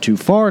take it too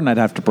far and I'd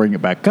have to bring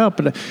it back up.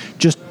 And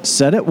just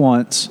set it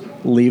once,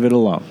 leave it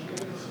alone.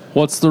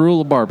 What's the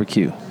rule of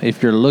barbecue?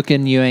 If you're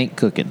looking, you ain't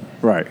cooking.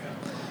 Right.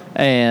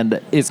 And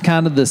it's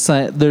kind of the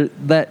same.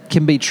 That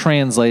can be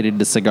translated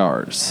to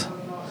cigars.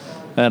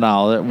 And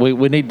all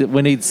we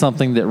need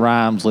something that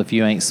rhymes with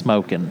you ain't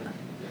smoking.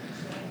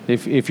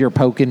 If you're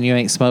poking, you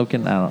ain't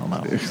smoking. I don't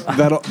know.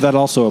 That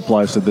also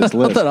applies to this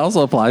list. That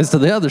also applies to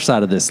the other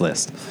side of this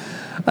list.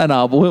 And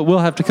we'll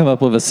have to come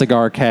up with a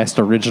CigarCast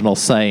original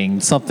saying,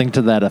 something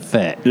to that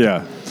effect.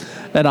 Yeah.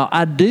 And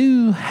I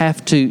do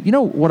have to. You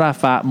know what I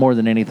fight more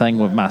than anything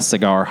with my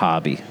cigar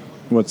hobby?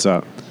 What's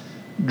up?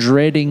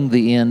 Dreading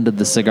the end of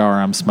the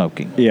cigar I'm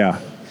smoking.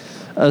 Yeah.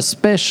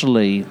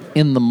 Especially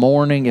in the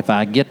morning, if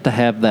I get to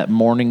have that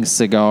morning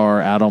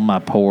cigar out on my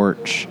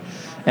porch.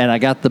 And I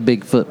got the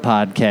Bigfoot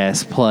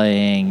podcast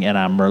playing, and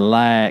I'm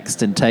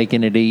relaxed and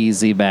taking it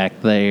easy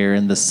back there,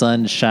 and the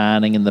sun's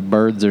shining, and the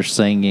birds are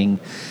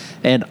singing,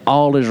 and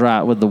all is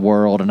right with the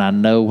world. And I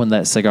know when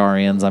that cigar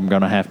ends, I'm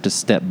going to have to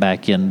step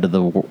back into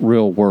the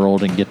real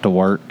world and get to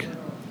work.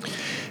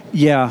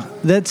 Yeah,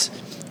 that's,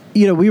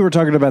 we were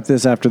talking about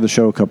this after the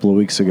show a couple of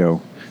weeks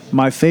ago.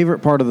 My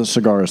favorite part of the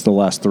cigar is the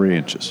last 3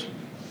 inches.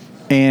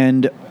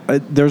 And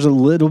there's a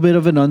little bit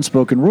of an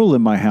unspoken rule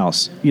in my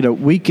house. My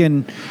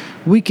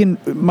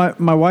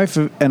wife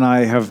and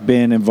I have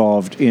been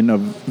involved in a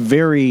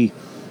very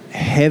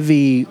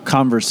heavy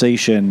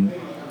conversation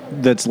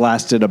that's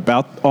lasted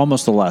about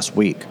almost the last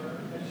week.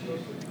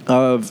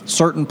 of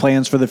certain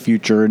plans for the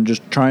future and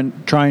just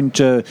trying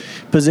to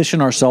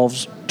position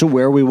ourselves to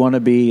where we want to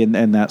be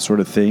and that sort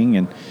of thing.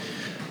 And,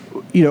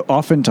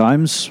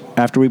 oftentimes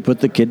after we put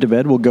the kid to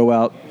bed, we'll go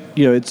out.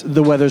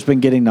 The weather's been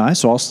getting nice,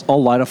 so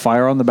I'll light a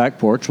fire on the back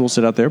porch. We'll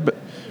sit out there. But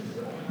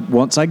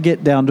once I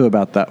get down to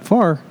about that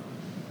far,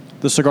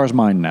 the cigar's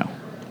mine now.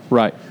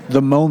 Right.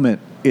 The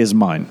moment is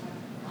mine.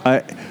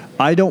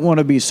 I don't want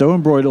to be so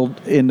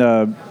embroiled in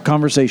a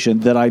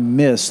conversation that I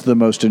miss the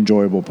most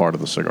enjoyable part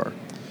of the cigar.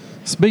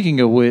 Speaking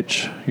of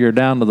which, you're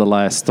down to the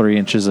last 3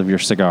 inches of your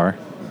cigar.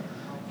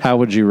 How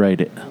would you rate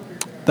it?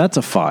 That's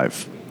a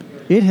 5.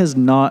 It has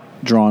not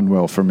drawn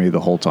well for me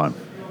the whole time.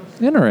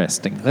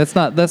 Interesting. That's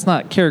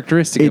not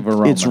characteristic of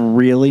aroma. It's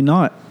really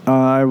not.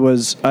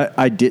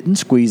 I didn't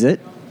squeeze it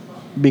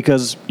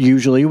because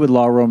usually with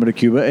La Aroma de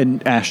Cuba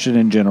and Ashton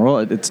in general,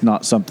 it's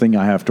not something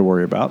I have to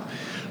worry about.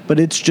 But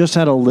it's just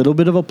had a little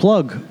bit of a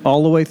plug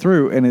all the way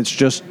through, and it's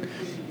just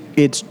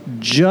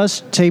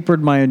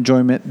tapered my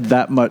enjoyment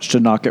that much to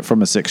knock it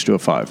from a 6 to a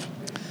 5.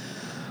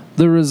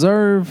 The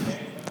Reserve,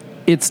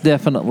 it's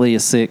definitely a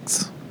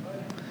 6.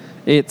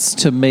 It's,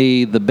 to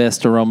me, the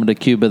best Aroma de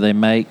Cuba they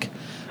make.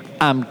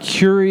 I'm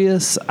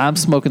curious. I'm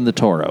smoking the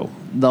Toro.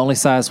 The only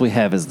size we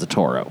have is the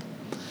Toro.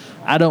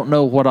 I don't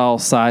know what all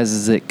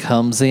sizes it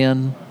comes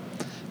in,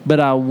 but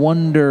I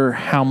wonder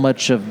how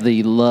much of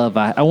the love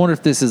I wonder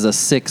if this is a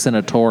 6 in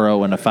a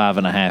Toro and a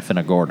 5.5 in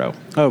a Gordo.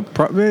 Oh,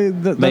 probably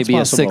that's maybe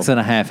possible. A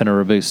 6.5 in a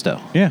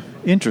Robusto. Yeah,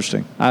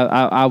 interesting.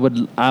 I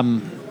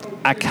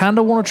kind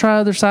of want to try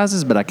other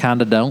sizes, but I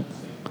kind of don't.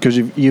 Because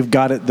you've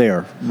got it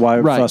there.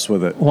 Why fuss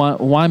with it?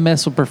 Why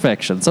mess with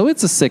perfection? So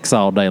it's a 6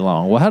 all day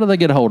long. Well, how do they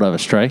get a hold of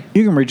us, Trey?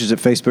 You can reach us at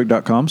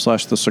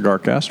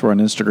facebook.com/thecigarcast. We're on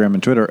Instagram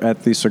and Twitter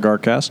at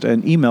thecigarcast,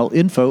 and email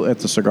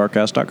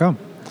info@thecigarcast.com.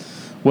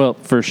 Well,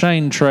 for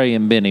Shane, Trey,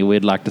 and Benny,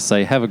 we'd like to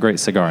say have a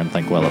great cigar and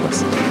think well of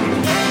us.